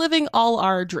 She's living all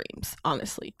our dreams,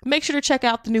 honestly. Make sure to check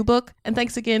out the new book. And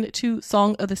thanks again to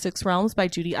Song of the Six Realms by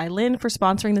Judy I. Lin for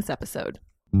sponsoring this episode.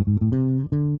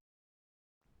 All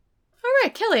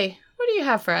right, Kelly, what do you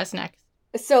have for us next?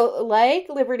 So, like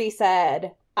Liberty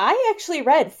said, I actually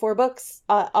read 4 books,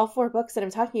 all 4 books that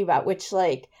I'm talking about, which,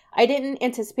 like, I didn't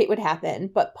anticipate would happen.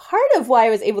 But part of why I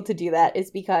was able to do that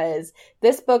is because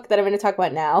this book that I'm going to talk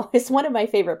about now is one of my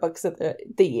favorite books of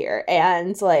the year.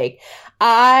 And, like,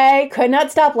 I could not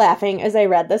stop laughing as I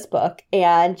read this book.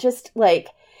 And just, like,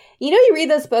 you know, you read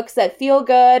those books that feel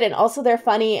good and also they're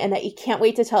funny and that you can't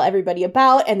wait to tell everybody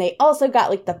about. And they also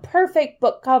got like the perfect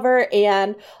book cover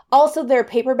and also they're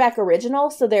paperback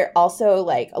original. So they're also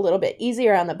like a little bit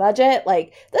easier on the budget.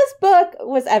 Like this book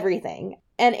was everything.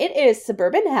 And it is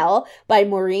Suburban Hell by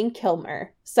Maureen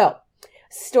Kilmer. So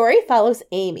story follows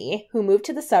Amy, who moved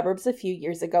to the suburbs a few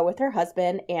years ago with her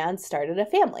husband and started a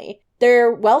family.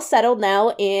 They're well settled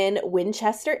now in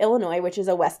Winchester, Illinois, which is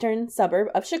a western suburb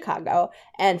of Chicago.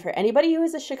 And for anybody who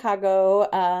is a Chicago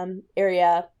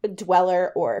area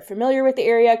dweller or familiar with the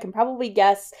area can probably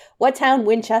guess what town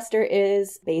Winchester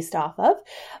is based off of.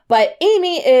 But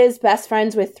Amy is best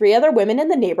friends with 3 other women in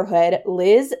the neighborhood,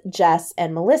 Liz, Jess,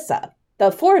 and Melissa.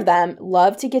 The 4 of them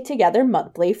love to get together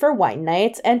monthly for wine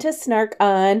nights and to snark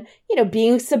on, you know,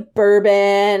 being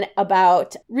suburban,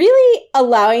 about really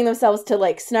allowing themselves to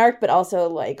like snark, but also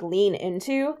like lean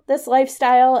into this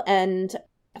lifestyle. And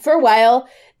For a while,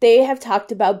 they have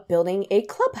talked about building a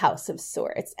clubhouse of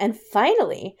sorts, and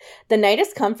finally, the night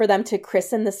has come for them to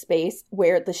christen the space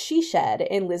where the she shed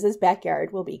in Liz's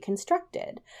backyard will be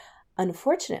constructed.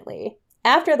 Unfortunately,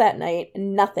 after that night,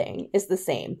 nothing is the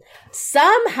same.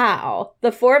 Somehow,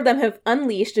 the four of them have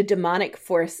unleashed a demonic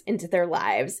force into their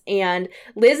lives, and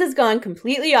Liz has gone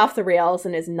completely off the rails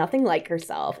and is nothing like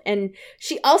herself, and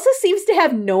she also seems to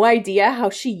have no idea how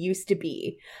she used to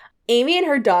be. Amy and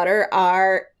her daughter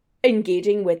are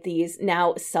engaging with these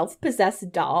now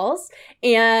self-possessed dolls,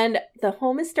 and the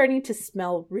home is starting to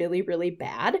smell really, really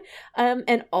bad.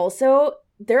 And also,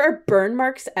 there are burn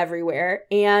marks everywhere,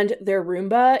 and their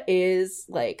Roomba is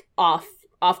like off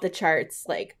the charts,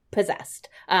 like possessed.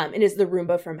 It is the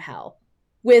Roomba from hell.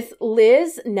 With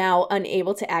Liz now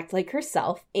unable to act like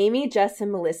herself, Amy, Jess,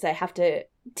 and Melissa have to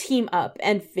team up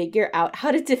and figure out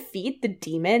how to defeat the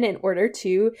demon in order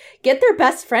to get their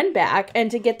best friend back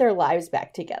and to get their lives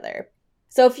back together.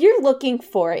 So if you're looking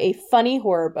for a funny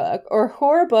horror book, or a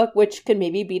horror book which could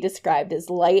maybe be described as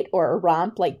light or a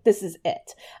romp, like, this is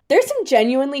it. There's some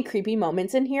genuinely creepy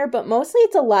moments in here, but mostly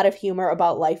it's a lot of humor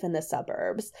about life in the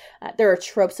suburbs. There are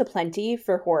tropes aplenty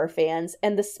for horror fans,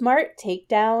 and the smart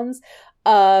takedowns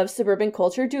of suburban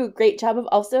culture do a great job of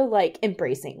also, like,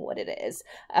 embracing what it is.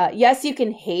 Yes, you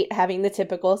can hate having the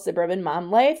typical suburban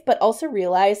mom life, but also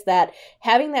realize that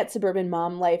having that suburban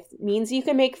mom life means you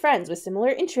can make friends with similar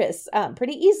interests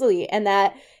pretty easily, and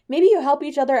that maybe you help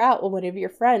each other out when one of your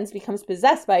friends becomes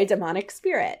possessed by a demonic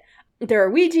spirit. There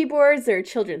are Ouija boards, there are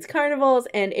children's carnivals,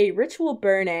 and a ritual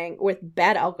burning with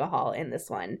bad alcohol in this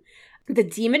one. The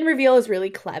demon reveal is really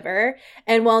clever,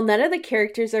 and while none of the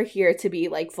characters are here to be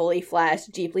like fully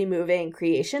fleshed, deeply moving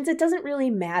creations, it doesn't really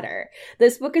matter.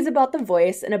 This book is about the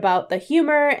voice and about the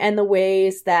humor and the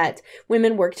ways that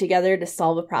women work together to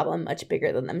solve a problem much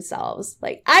bigger than themselves.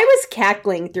 Like, I was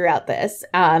cackling throughout this,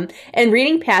 and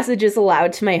reading passages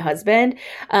aloud to my husband.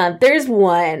 There's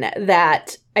one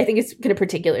that I think it's going to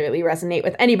particularly resonate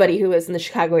with anybody who lives in the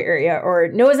Chicago area or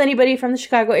knows anybody from the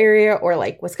Chicago area or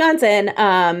like Wisconsin.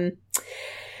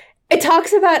 It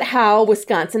talks about how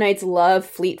Wisconsinites love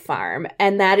Fleet Farm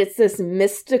and that it's this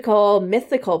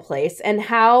mythical place, and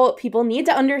how people need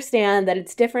to understand that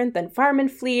it's different than Farm and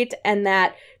Fleet, and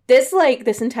that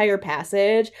this entire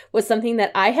passage was something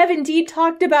that I have indeed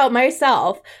talked about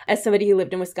myself as somebody who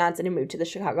lived in Wisconsin and moved to the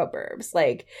Chicago burbs.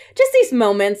 Like, just these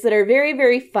moments that are very,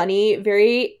 very funny,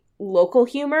 very local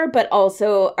humor, but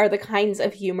also are the kinds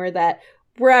of humor that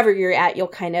wherever you're at, you'll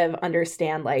kind of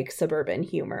understand, like, suburban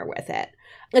humor with it.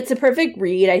 It's a perfect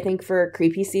read, I think, for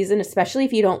creepy season, especially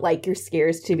if you don't like your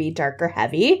scares to be dark or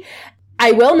heavy.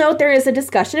 I will note there is a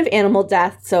discussion of animal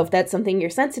death, so if that's something you're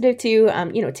sensitive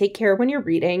to, take care when you're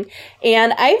reading.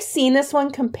 And I've seen this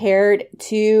one compared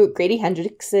to Grady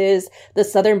Hendrix's The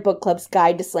Southern Book Club's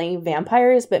Guide to Slaying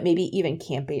Vampires, but maybe even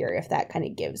campier, if that kind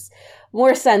of gives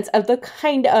more sense of the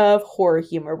kind of horror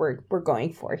humor we're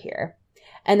going for here.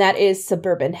 And that is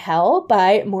Suburban Hell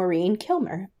by Maureen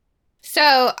Kilmer.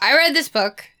 So I read this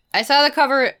book. I saw the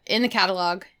cover in the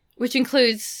catalog, which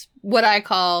includes what I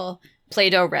call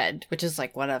Play-Doh red, which is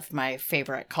like one of my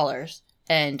favorite colors,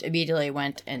 and immediately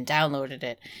went and downloaded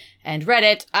it and read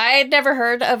it. I'd never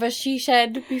heard of a she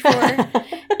shed before.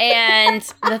 And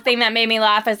the thing that made me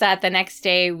laugh is that the next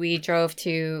day we drove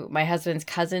to my husband's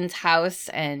cousin's house,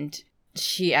 and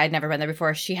I'd never been there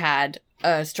before. She had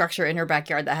a structure in her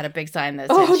backyard that had a big sign that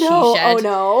said she shed. Oh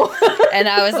no. And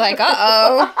I was like,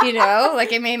 uh-oh,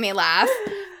 like, it made me laugh.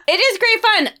 It is great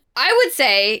fun. I would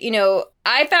say,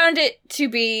 I found it to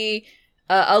be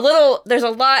there's a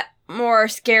lot more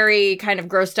scary kind of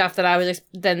gross stuff than I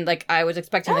was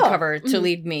expecting the cover to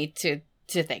lead me to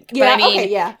think. Yeah, but I mean,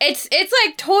 okay, yeah. It's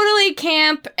like totally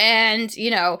camp, and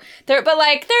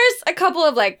there's a couple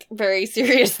of like very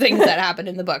serious things that happen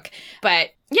in the book. But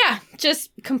yeah,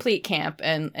 just complete camp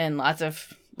and lots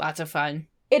of fun.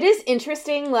 It is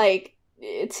interesting, like,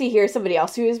 to hear somebody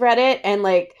else who has read it and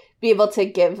like be able to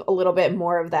give a little bit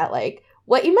more of that, like,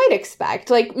 what you might expect.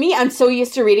 Like, me, I'm so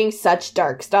used to reading such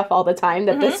dark stuff all the time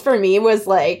that this for me was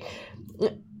like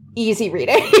easy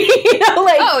reading.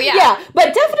 Oh yeah. Yeah,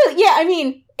 but definitely, yeah, I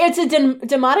mean, it's a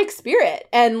demonic spirit,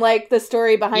 and like the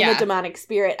story behind the demonic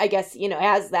spirit, I guess,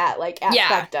 has that like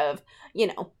aspect of,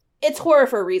 it's horror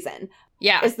for a reason.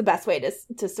 Yeah. Is the best way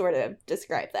to sort of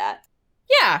describe that.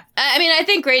 Yeah. I mean, I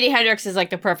think Grady Hendrix is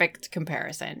like the perfect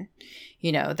comparison.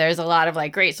 There's a lot of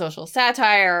like great social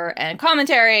satire and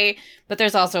commentary, but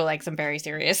there's also like some very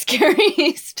serious,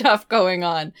 scary stuff going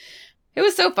on. It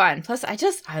was so fun. Plus,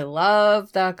 I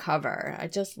love the cover. I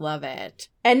just love it.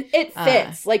 And it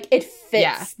fits. It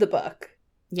fits the book.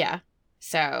 Yeah.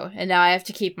 So, and now I have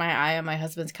to keep my eye on my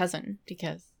husband's cousin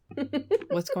because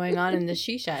what's going on in the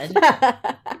she shed?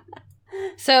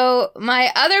 So,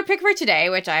 my other pick for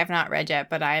today, which I have not read yet,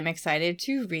 but I am excited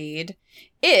to read,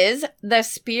 is The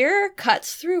Spear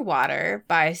Cuts Through Water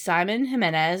by Simon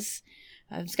Jimenez.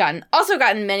 It's also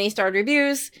gotten many starred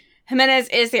reviews. Jimenez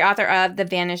is the author of The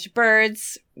Vanished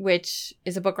Birds, which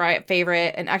is a book riot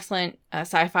favorite, an excellent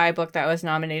sci-fi book that was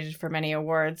nominated for many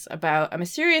awards about a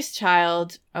mysterious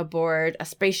child aboard a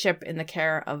spaceship in the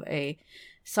care of a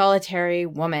solitary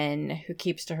woman who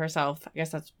keeps to herself. I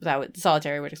guess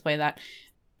solitary would explain that.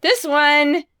 This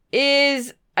one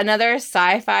is another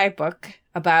sci-fi book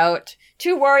about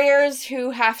two warriors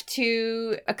who have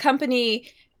to accompany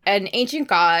an ancient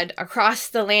god across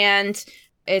the land.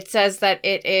 It says that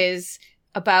it is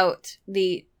about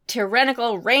the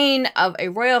tyrannical reign of a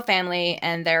royal family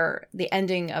and the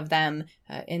ending of them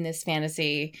in this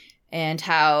fantasy, and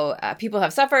how people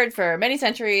have suffered for many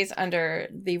centuries under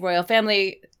the royal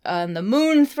family on the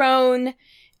moon throne,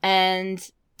 and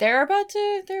they're about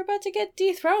to get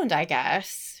dethroned, I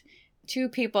guess. Two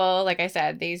people, like I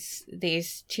said,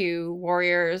 these two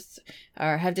warriors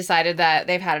have decided that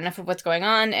they've had enough of what's going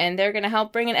on, and they're going to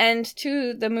help bring an end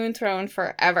to the moon throne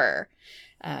forever.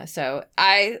 So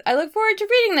I look forward to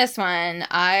reading this one.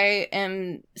 I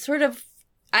am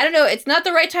I don't know, it's not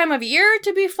the right time of year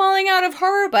to be falling out of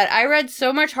horror, but I read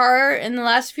so much horror in the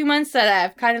last few months that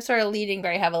I've kind of started leading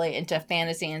very heavily into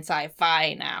fantasy and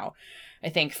sci-fi now, I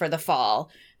think, for the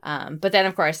fall. But then,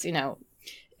 of course,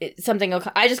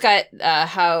 I just got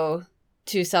How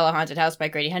to Sell a Haunted House by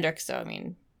Grady Hendrix, so I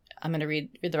mean, I'm going to read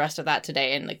the rest of that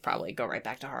today and probably go right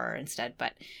back to horror instead.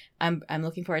 But I'm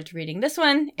looking forward to reading this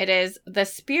one. It is The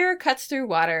Spear Cuts Through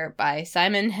Water by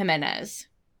Simon Jimenez.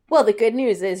 Well, the good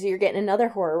news is you're getting another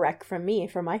horror rec from me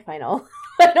for my final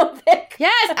pick.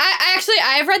 Yes,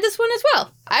 I've read this one as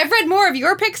well. I've read more of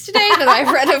your picks today than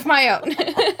I've read of my own.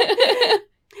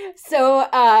 So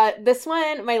this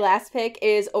one, my last pick,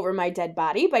 is Over My Dead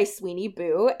Body by Sweeney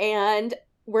Boo, and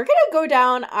we're going to go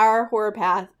down our horror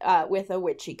path with a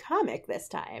witchy comic this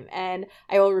time. And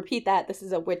I will repeat that. This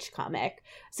is a witch comic.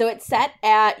 So it's set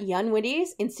at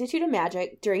Dunwoodie's Institute of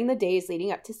Magic during the days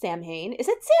leading up to Samhain. Is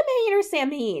it Samhain or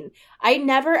Samhain? I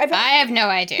have no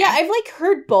idea. Yeah, I've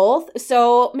heard both.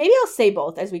 So maybe I'll say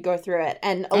both as we go through it.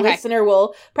 And a listener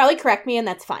will probably correct me, and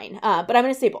that's fine. But I'm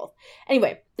going to say both.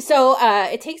 Anyway, so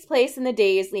it takes place in the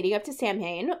days leading up to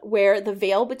Samhain, where the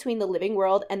veil between the living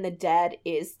world and the dead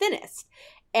is thinnest.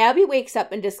 Abby wakes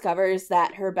up and discovers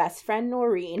that her best friend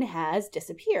Noreen has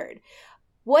disappeared.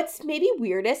 What's maybe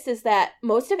weirdest is that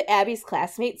most of Abby's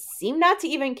classmates seem not to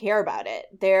even care about it.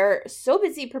 They're so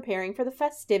busy preparing for the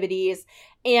festivities,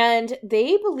 and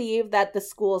they believe that the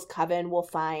school's coven will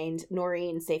find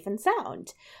Noreen safe and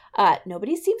sound.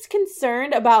 Nobody seems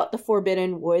concerned about the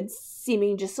Forbidden Woods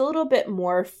seeming just a little bit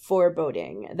more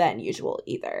foreboding than usual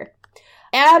either.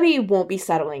 Abby won't be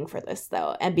settling for this,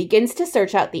 though, and begins to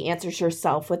search out the answers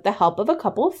herself with the help of a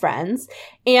couple of friends.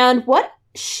 And what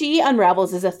she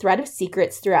unravels is a thread of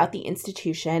secrets throughout the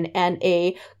institution and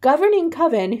a governing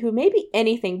coven who may be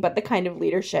anything but the kind of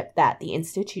leadership that the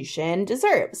institution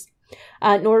deserves.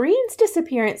 Noreen's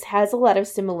disappearance has a lot of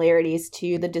similarities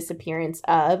to the disappearance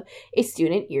of a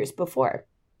student years before.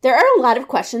 There are a lot of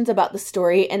questions about the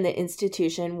story and the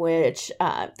institute, which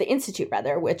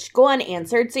go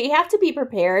unanswered, so you have to be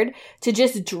prepared to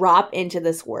just drop into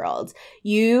this world.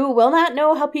 You will not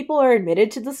know how people are admitted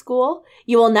to the school.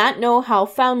 You will not know how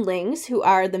foundlings, who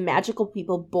are the magical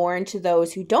people born to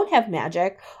those who don't have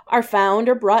magic, are found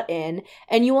or brought in,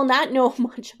 and you will not know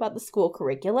much about the school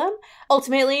curriculum.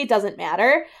 Ultimately, it doesn't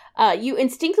matter. You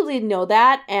instinctively know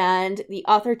that, and the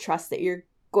author trusts that you're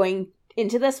going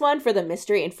into this one for the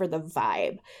mystery and for the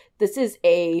vibe. This is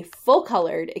a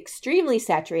full-colored, extremely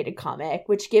saturated comic,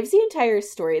 which gives the entire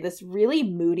story this really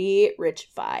moody, rich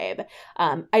vibe.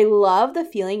 I love the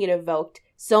feeling it evoked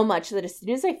so much that as soon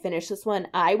as I finished this one,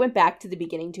 I went back to the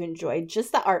beginning to enjoy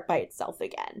just the art by itself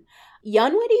again.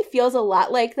 Dunwoody feels a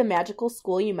lot like the magical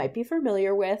school you might be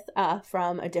familiar with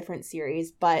from a different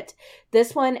series, but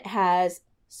this one has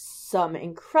some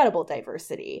incredible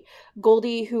diversity.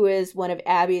 Goldie, who is one of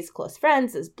Abby's close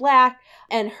friends, is Black,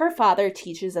 and her father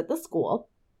teaches at the school.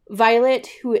 Violet,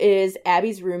 who is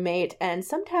Abby's roommate and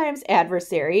sometimes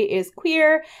adversary, is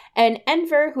queer, and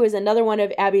Enver, who is another one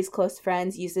of Abby's close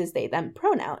friends, uses they/them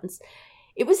pronouns.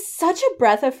 It was such a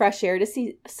breath of fresh air to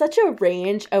see such a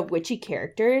range of witchy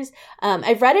characters.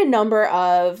 I've read a number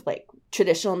of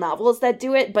traditional novels that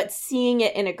do it, but seeing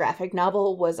it in a graphic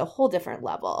novel was a whole different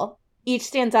level. Each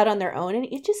stands out on their own, and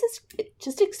it just is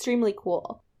just extremely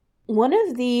cool. One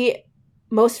of the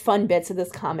most fun bits of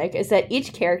this comic is that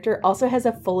each character also has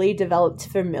a fully developed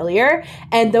familiar,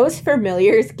 and those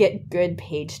familiars get good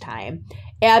page time.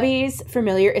 Abby's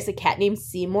familiar is a cat named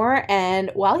Seymour, and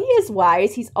while he is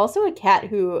wise, he's also a cat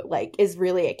who, like, is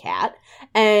really a cat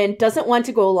and doesn't want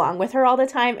to go along with her all the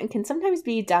time and can sometimes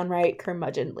be downright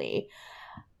curmudgeonly.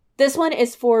 This one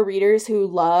is for readers who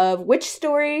love witch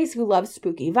stories, who love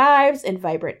spooky vibes and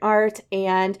vibrant art,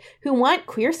 and who want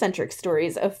queer-centric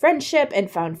stories of friendship and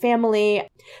found family.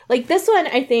 Like, this one,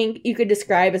 I think you could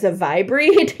describe as a vibe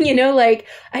read, you know, like,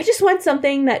 I just want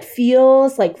something that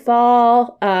feels like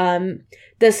fall.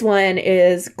 This one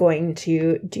is going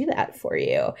to do that for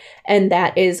you. And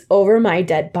that is Over My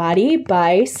Dead Body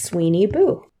by Sweeney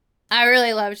Boo. I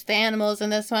really loved the animals in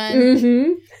this one.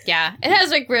 Mm-hmm. Yeah, it has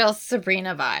like real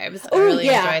Sabrina vibes. I really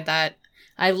enjoyed that.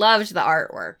 I loved the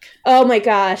artwork. Oh my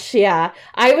gosh, yeah.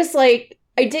 I was like,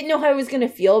 I didn't know how I was going to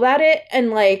feel about it.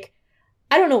 And like,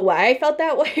 I don't know why I felt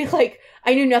that way. Like,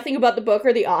 I knew nothing about the book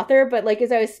or the author, but like,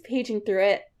 as I was paging through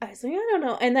it, I was like, I don't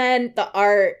know. And then the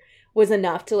art was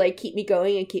enough to like keep me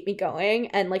going.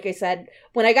 And like I said,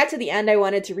 when I got to the end, I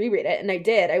wanted to reread it. And I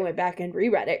did. I went back and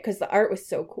reread it because the art was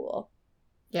so cool.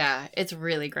 Yeah, it's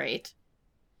really great.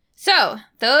 So,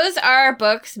 those are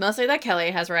books mostly that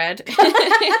Kelly has read. Like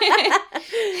I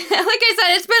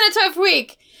said, it's been a tough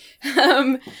week.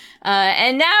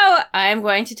 And now I'm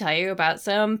going to tell you about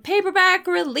some paperback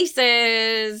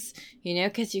releases. You know,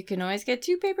 because you can always get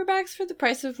 2 paperbacks for the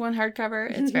price of 1 hardcover.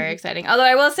 It's very exciting. Although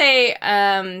I will say,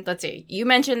 let's see. You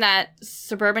mentioned that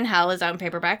Suburban Hell is out in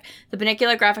paperback. The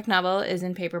Bunnicula graphic novel is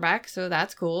in paperback, so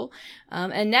that's cool.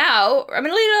 And now I'm going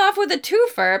to lead it off with a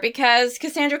twofer because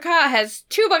Cassandra Khaw has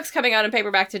 2 books coming out in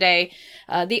paperback today.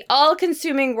 The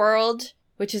All-Consuming World,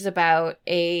 which is about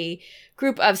a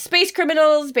group of space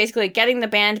criminals basically getting the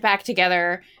band back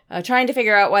together, trying to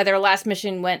figure out why their last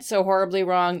mission went so horribly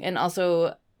wrong, and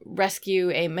also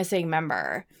rescue a missing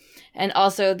member. And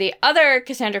also the other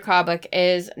Cassandra Khaw book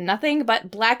is Nothing But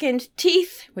Blackened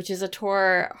Teeth, which is a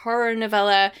Tor horror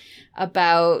novella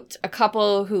about a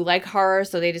couple who like horror,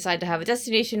 so they decide to have a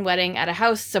destination wedding at a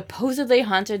house supposedly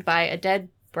haunted by a dead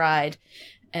bride.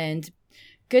 And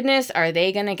goodness, are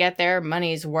they gonna get their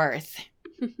money's worth.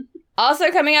 Also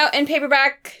coming out in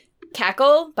paperback,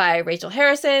 Cackle by Rachel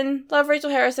Harrison. Love Rachel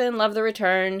Harrison, love The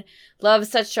Return, love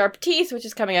Such Sharp Teeth, which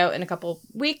is coming out in a couple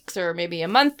weeks or maybe a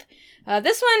month.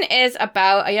 This one is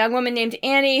about a young woman named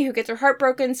Annie who gets her heart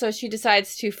broken, so she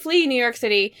decides to flee New York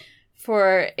City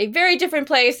for a very different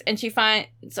place, and she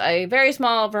finds a very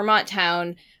small Vermont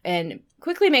town and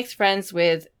quickly makes friends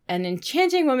with an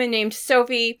enchanting woman named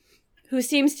Sophie, who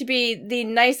seems to be the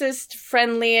nicest,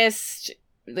 friendliest,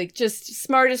 like, just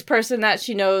smartest person that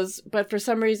she knows, but for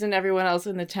some reason everyone else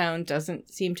in the town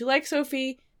doesn't seem to like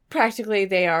Sophie. Practically,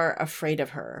 they are afraid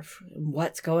of her.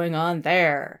 What's going on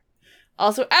there?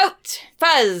 Also out,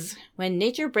 Fuzz, When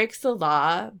Nature Breaks the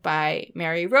Law by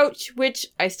Mary Roach, which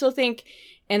I still think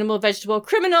Animal Vegetable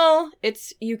Criminal,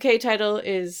 its UK title,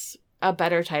 is a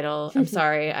better title. I'm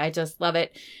sorry, I just love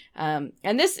it.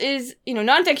 And this is,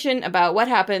 nonfiction about what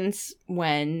happens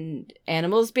when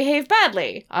animals behave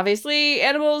badly. Obviously,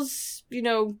 animals,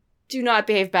 do not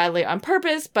behave badly on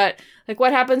purpose, but like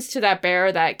what happens to that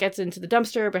bear that gets into the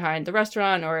dumpster behind the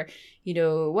restaurant, or,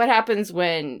 what happens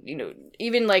when,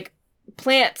 even like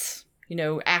plants,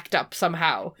 act up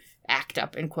somehow. Act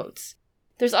up in quotes.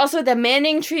 There's also The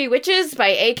Manning Tree Witches by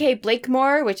A.K.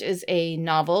 Blakemore, which is a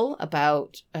novel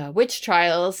about witch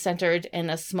trials centered in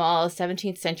a small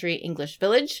 17th century English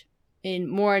village. In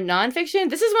more nonfiction,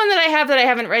 this is one that I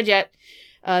haven't read yet,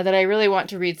 that I really want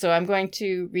to read, so I'm going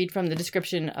to read from the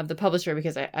description of the publisher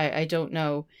because I don't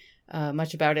know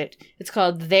much about it. It's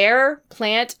called Their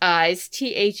Plant Eyes,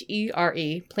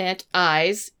 There, Plant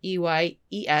Eyes,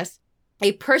 Eyes,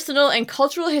 A Personal and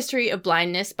Cultural History of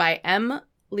Blindness by M.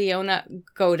 Leona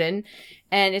Godin.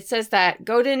 And it says that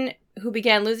Godin, who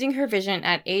began losing her vision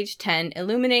at age 10,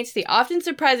 illuminates the often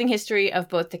surprising history of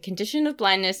both the condition of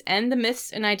blindness and the myths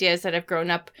and ideas that have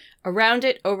grown up around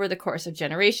it over the course of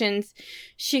generations.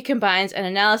 She combines an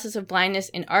analysis of blindness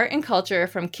in art and culture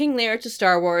from King Lear to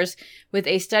Star Wars with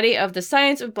a study of the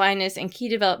science of blindness and key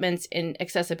developments in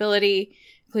accessibility,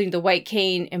 including the white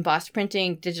cane, embossed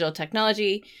printing, digital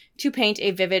technology, to paint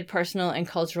a vivid personal and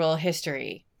cultural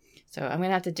history. So I'm going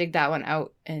to have to dig that one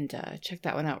out and check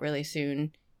that one out really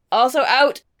soon. Also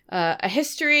out, A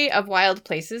History of Wild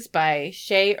Places by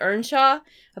Shay Earnshaw,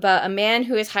 about a man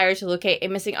who is hired to locate a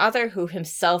missing author who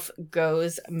himself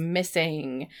goes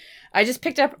missing. I just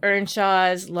picked up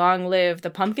Earnshaw's Long Live the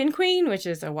Pumpkin Queen, which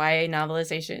is a YA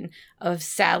novelization of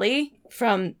Sally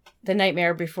from The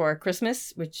Nightmare Before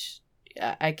Christmas, which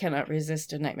I cannot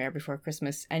resist A Nightmare Before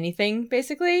Christmas anything,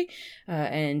 basically.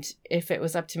 And if it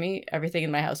was up to me, everything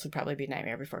in my house would probably be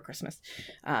Nightmare Before Christmas.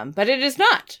 But it is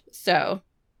not. So,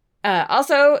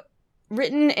 also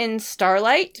written in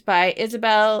Starlight by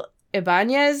Isabel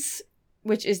Ibanez,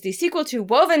 which is the sequel to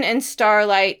Woven in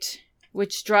Starlight,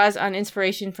 which draws on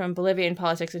inspiration from Bolivian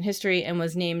politics and history and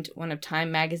was named one of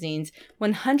Time magazine's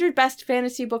 100 best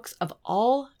fantasy books of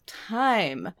all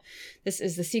time. This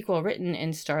is the sequel written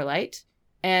in Starlight.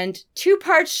 And 2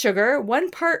 parts sugar, 1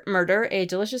 part murder, a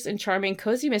delicious and charming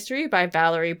cozy mystery by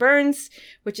Valerie Burns,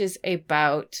 which is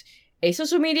about a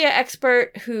social media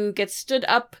expert who gets stood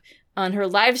up on her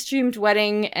live-streamed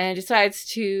wedding and decides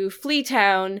to flee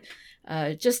town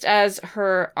just as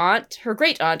her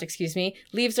great-aunt,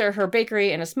 leaves her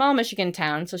bakery in a small Michigan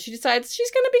town. So she decides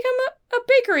she's going to become a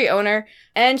bakery owner.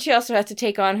 And she also has to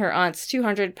take on her aunt's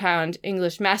 200-pound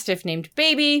English Mastiff named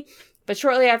Baby. But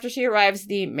shortly after she arrives,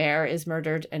 the mare is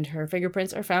murdered and her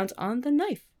fingerprints are found on the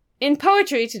knife. In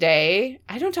poetry today,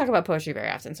 I don't talk about poetry very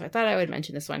often, so I thought I would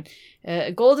mention this one.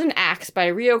 Golden Axe by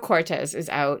Rio Cortez is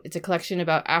out. It's a collection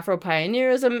about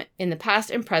Afro-pioneerism in the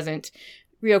past and present.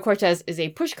 Rio Cortez is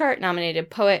a Pushcart-nominated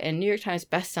poet and New York Times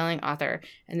best-selling author,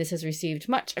 and this has received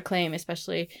much acclaim,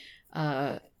 especially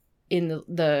in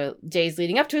the days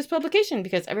leading up to its publication,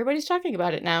 because everybody's talking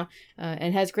about it now,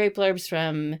 and has great blurbs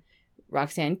from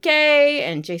Roxane Gay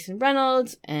and Jason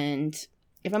Reynolds, and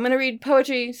if I'm going to read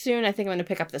poetry soon, I think I'm going to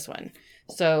pick up this one.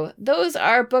 So those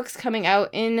are books coming out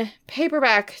in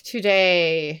paperback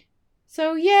today.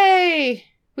 So yay!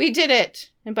 We did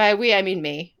it! And by we, I mean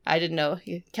me. I didn't know.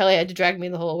 Kelly had to drag me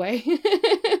the whole way.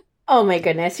 Oh my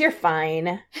goodness, you're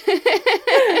fine.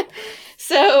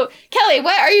 So, Kelly,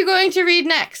 what are you going to read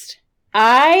next?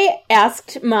 I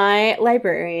asked my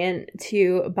librarian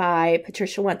to buy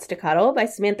Patricia Wants to Cuddle by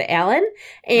Samantha Allen,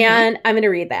 and I'm going to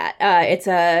read that. It's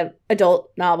a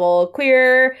adult novel,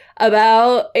 queer,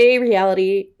 about a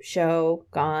reality show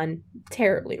gone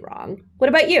terribly wrong. What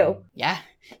about you?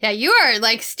 Yeah, you are,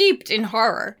 like, steeped in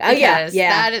horror. Oh, yeah.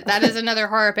 That is another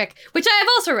horror pick, which I have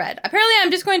also read. Apparently, I'm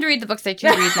just going to read the books that you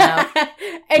read now.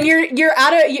 And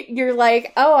you're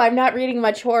like, oh, I'm not reading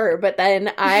much horror, but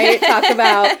then I talk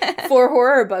about 4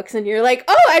 horror books, and you're like,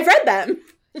 oh, I've read them.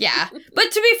 Yeah,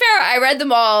 but to be fair, I read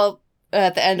them all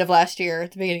at the end of last year,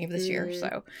 at the beginning of this year,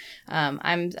 so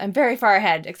I'm very far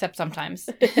ahead, except sometimes.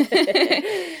 So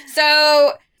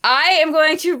I am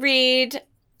going to read...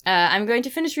 I'm going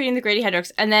to finish reading The Grady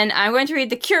Hendrix, and then I'm going to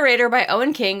read The Curator by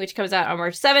Owen King, which comes out on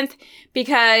March 7th,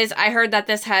 because I heard that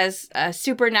this has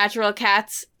supernatural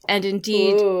cats, and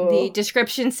indeed, the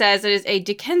description says it is a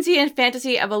Dickensian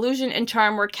fantasy of illusion and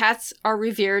charm where cats are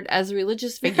revered as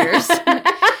religious figures. And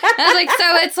I was like,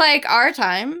 so it's like our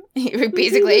time,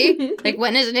 basically. Like,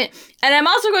 when isn't it? And I'm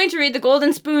also going to read The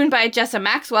Golden Spoon by Jessa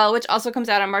Maxwell, which also comes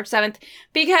out on March 7th,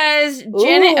 because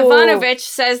Janet Ivanovich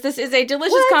says this is a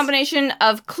delicious combination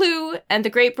of Clue and The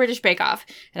Great British Bake Off.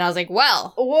 And I was like,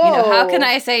 well, how can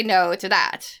I say no to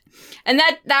that? And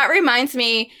that reminds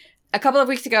me, a couple of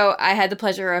weeks ago, I had the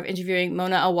pleasure of interviewing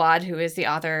Mona Awad, who is the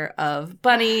author of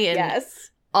Bunny and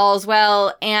All's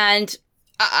Well, and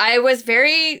I was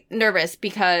very nervous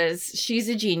because she's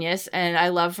a genius and I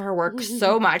love her work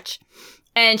so much.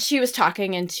 And she was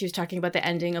talking about the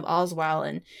ending of All's Well,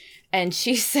 and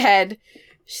she's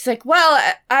like,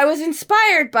 well, I was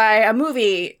inspired by a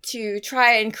movie to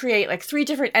try and create like 3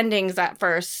 different endings at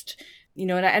first,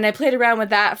 and I played around with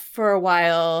that for a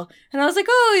while. And I was like,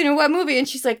 oh, what movie? And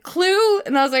she's like, Clue.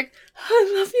 And I was like,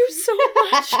 I love you so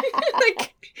much.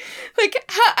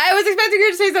 I was expecting her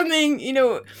to say something,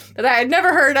 that I had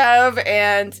never heard of.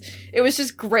 And it was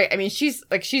just great. I mean, she's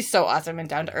so awesome and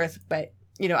down to earth. But,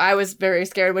 I was very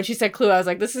scared when she said Clue. I was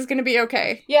like, this is going to be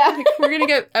okay. Yeah. I'm going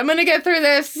to get through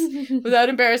this without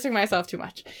embarrassing myself too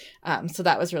much. So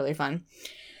that was really fun.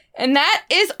 And that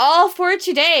is all for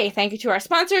today. Thank you to our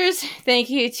sponsors. Thank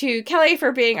you to Kelly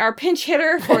for being our pinch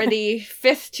hitter for the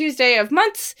 5th Tuesday of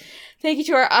months. Thank you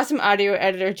to our awesome audio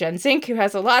editor, Jen Zink, who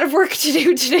has a lot of work to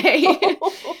do today.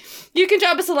 You can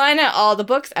drop us a line at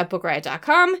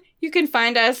allthebooks@bookriot.com. You can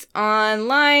find us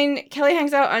online. Kelly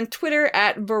hangs out on Twitter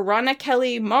at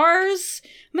VeroniKellyMars.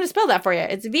 I'm going to spell that for you.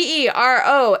 It's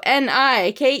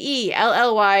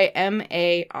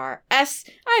Veronikellymars.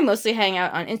 I mostly hang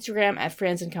out on Instagram at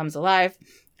Franzen Comes Alive.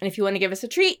 And if you want to give us a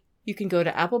treat, you can go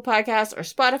to Apple Podcasts or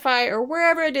Spotify or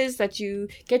wherever it is that you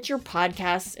get your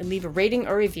podcasts and leave a rating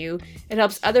or review. It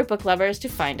helps other book lovers to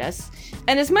find us.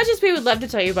 And as much as we would love to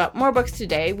tell you about more books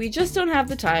today, we just don't have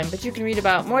the time, but you can read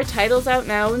about more titles out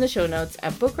now in the show notes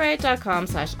at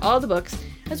bookriot.com/allthebooks,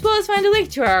 as well as find a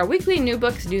link to our weekly new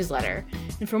books newsletter.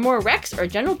 And for more recs or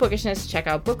general bookishness, check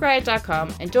out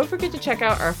bookriot.com. And don't forget to check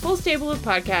out our full stable of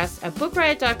podcasts at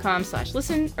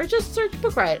bookriot.com/listen, or just search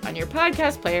Book Riot on your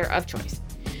podcast player of choice.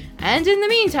 And in the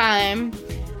meantime,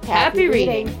 happy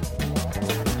reading.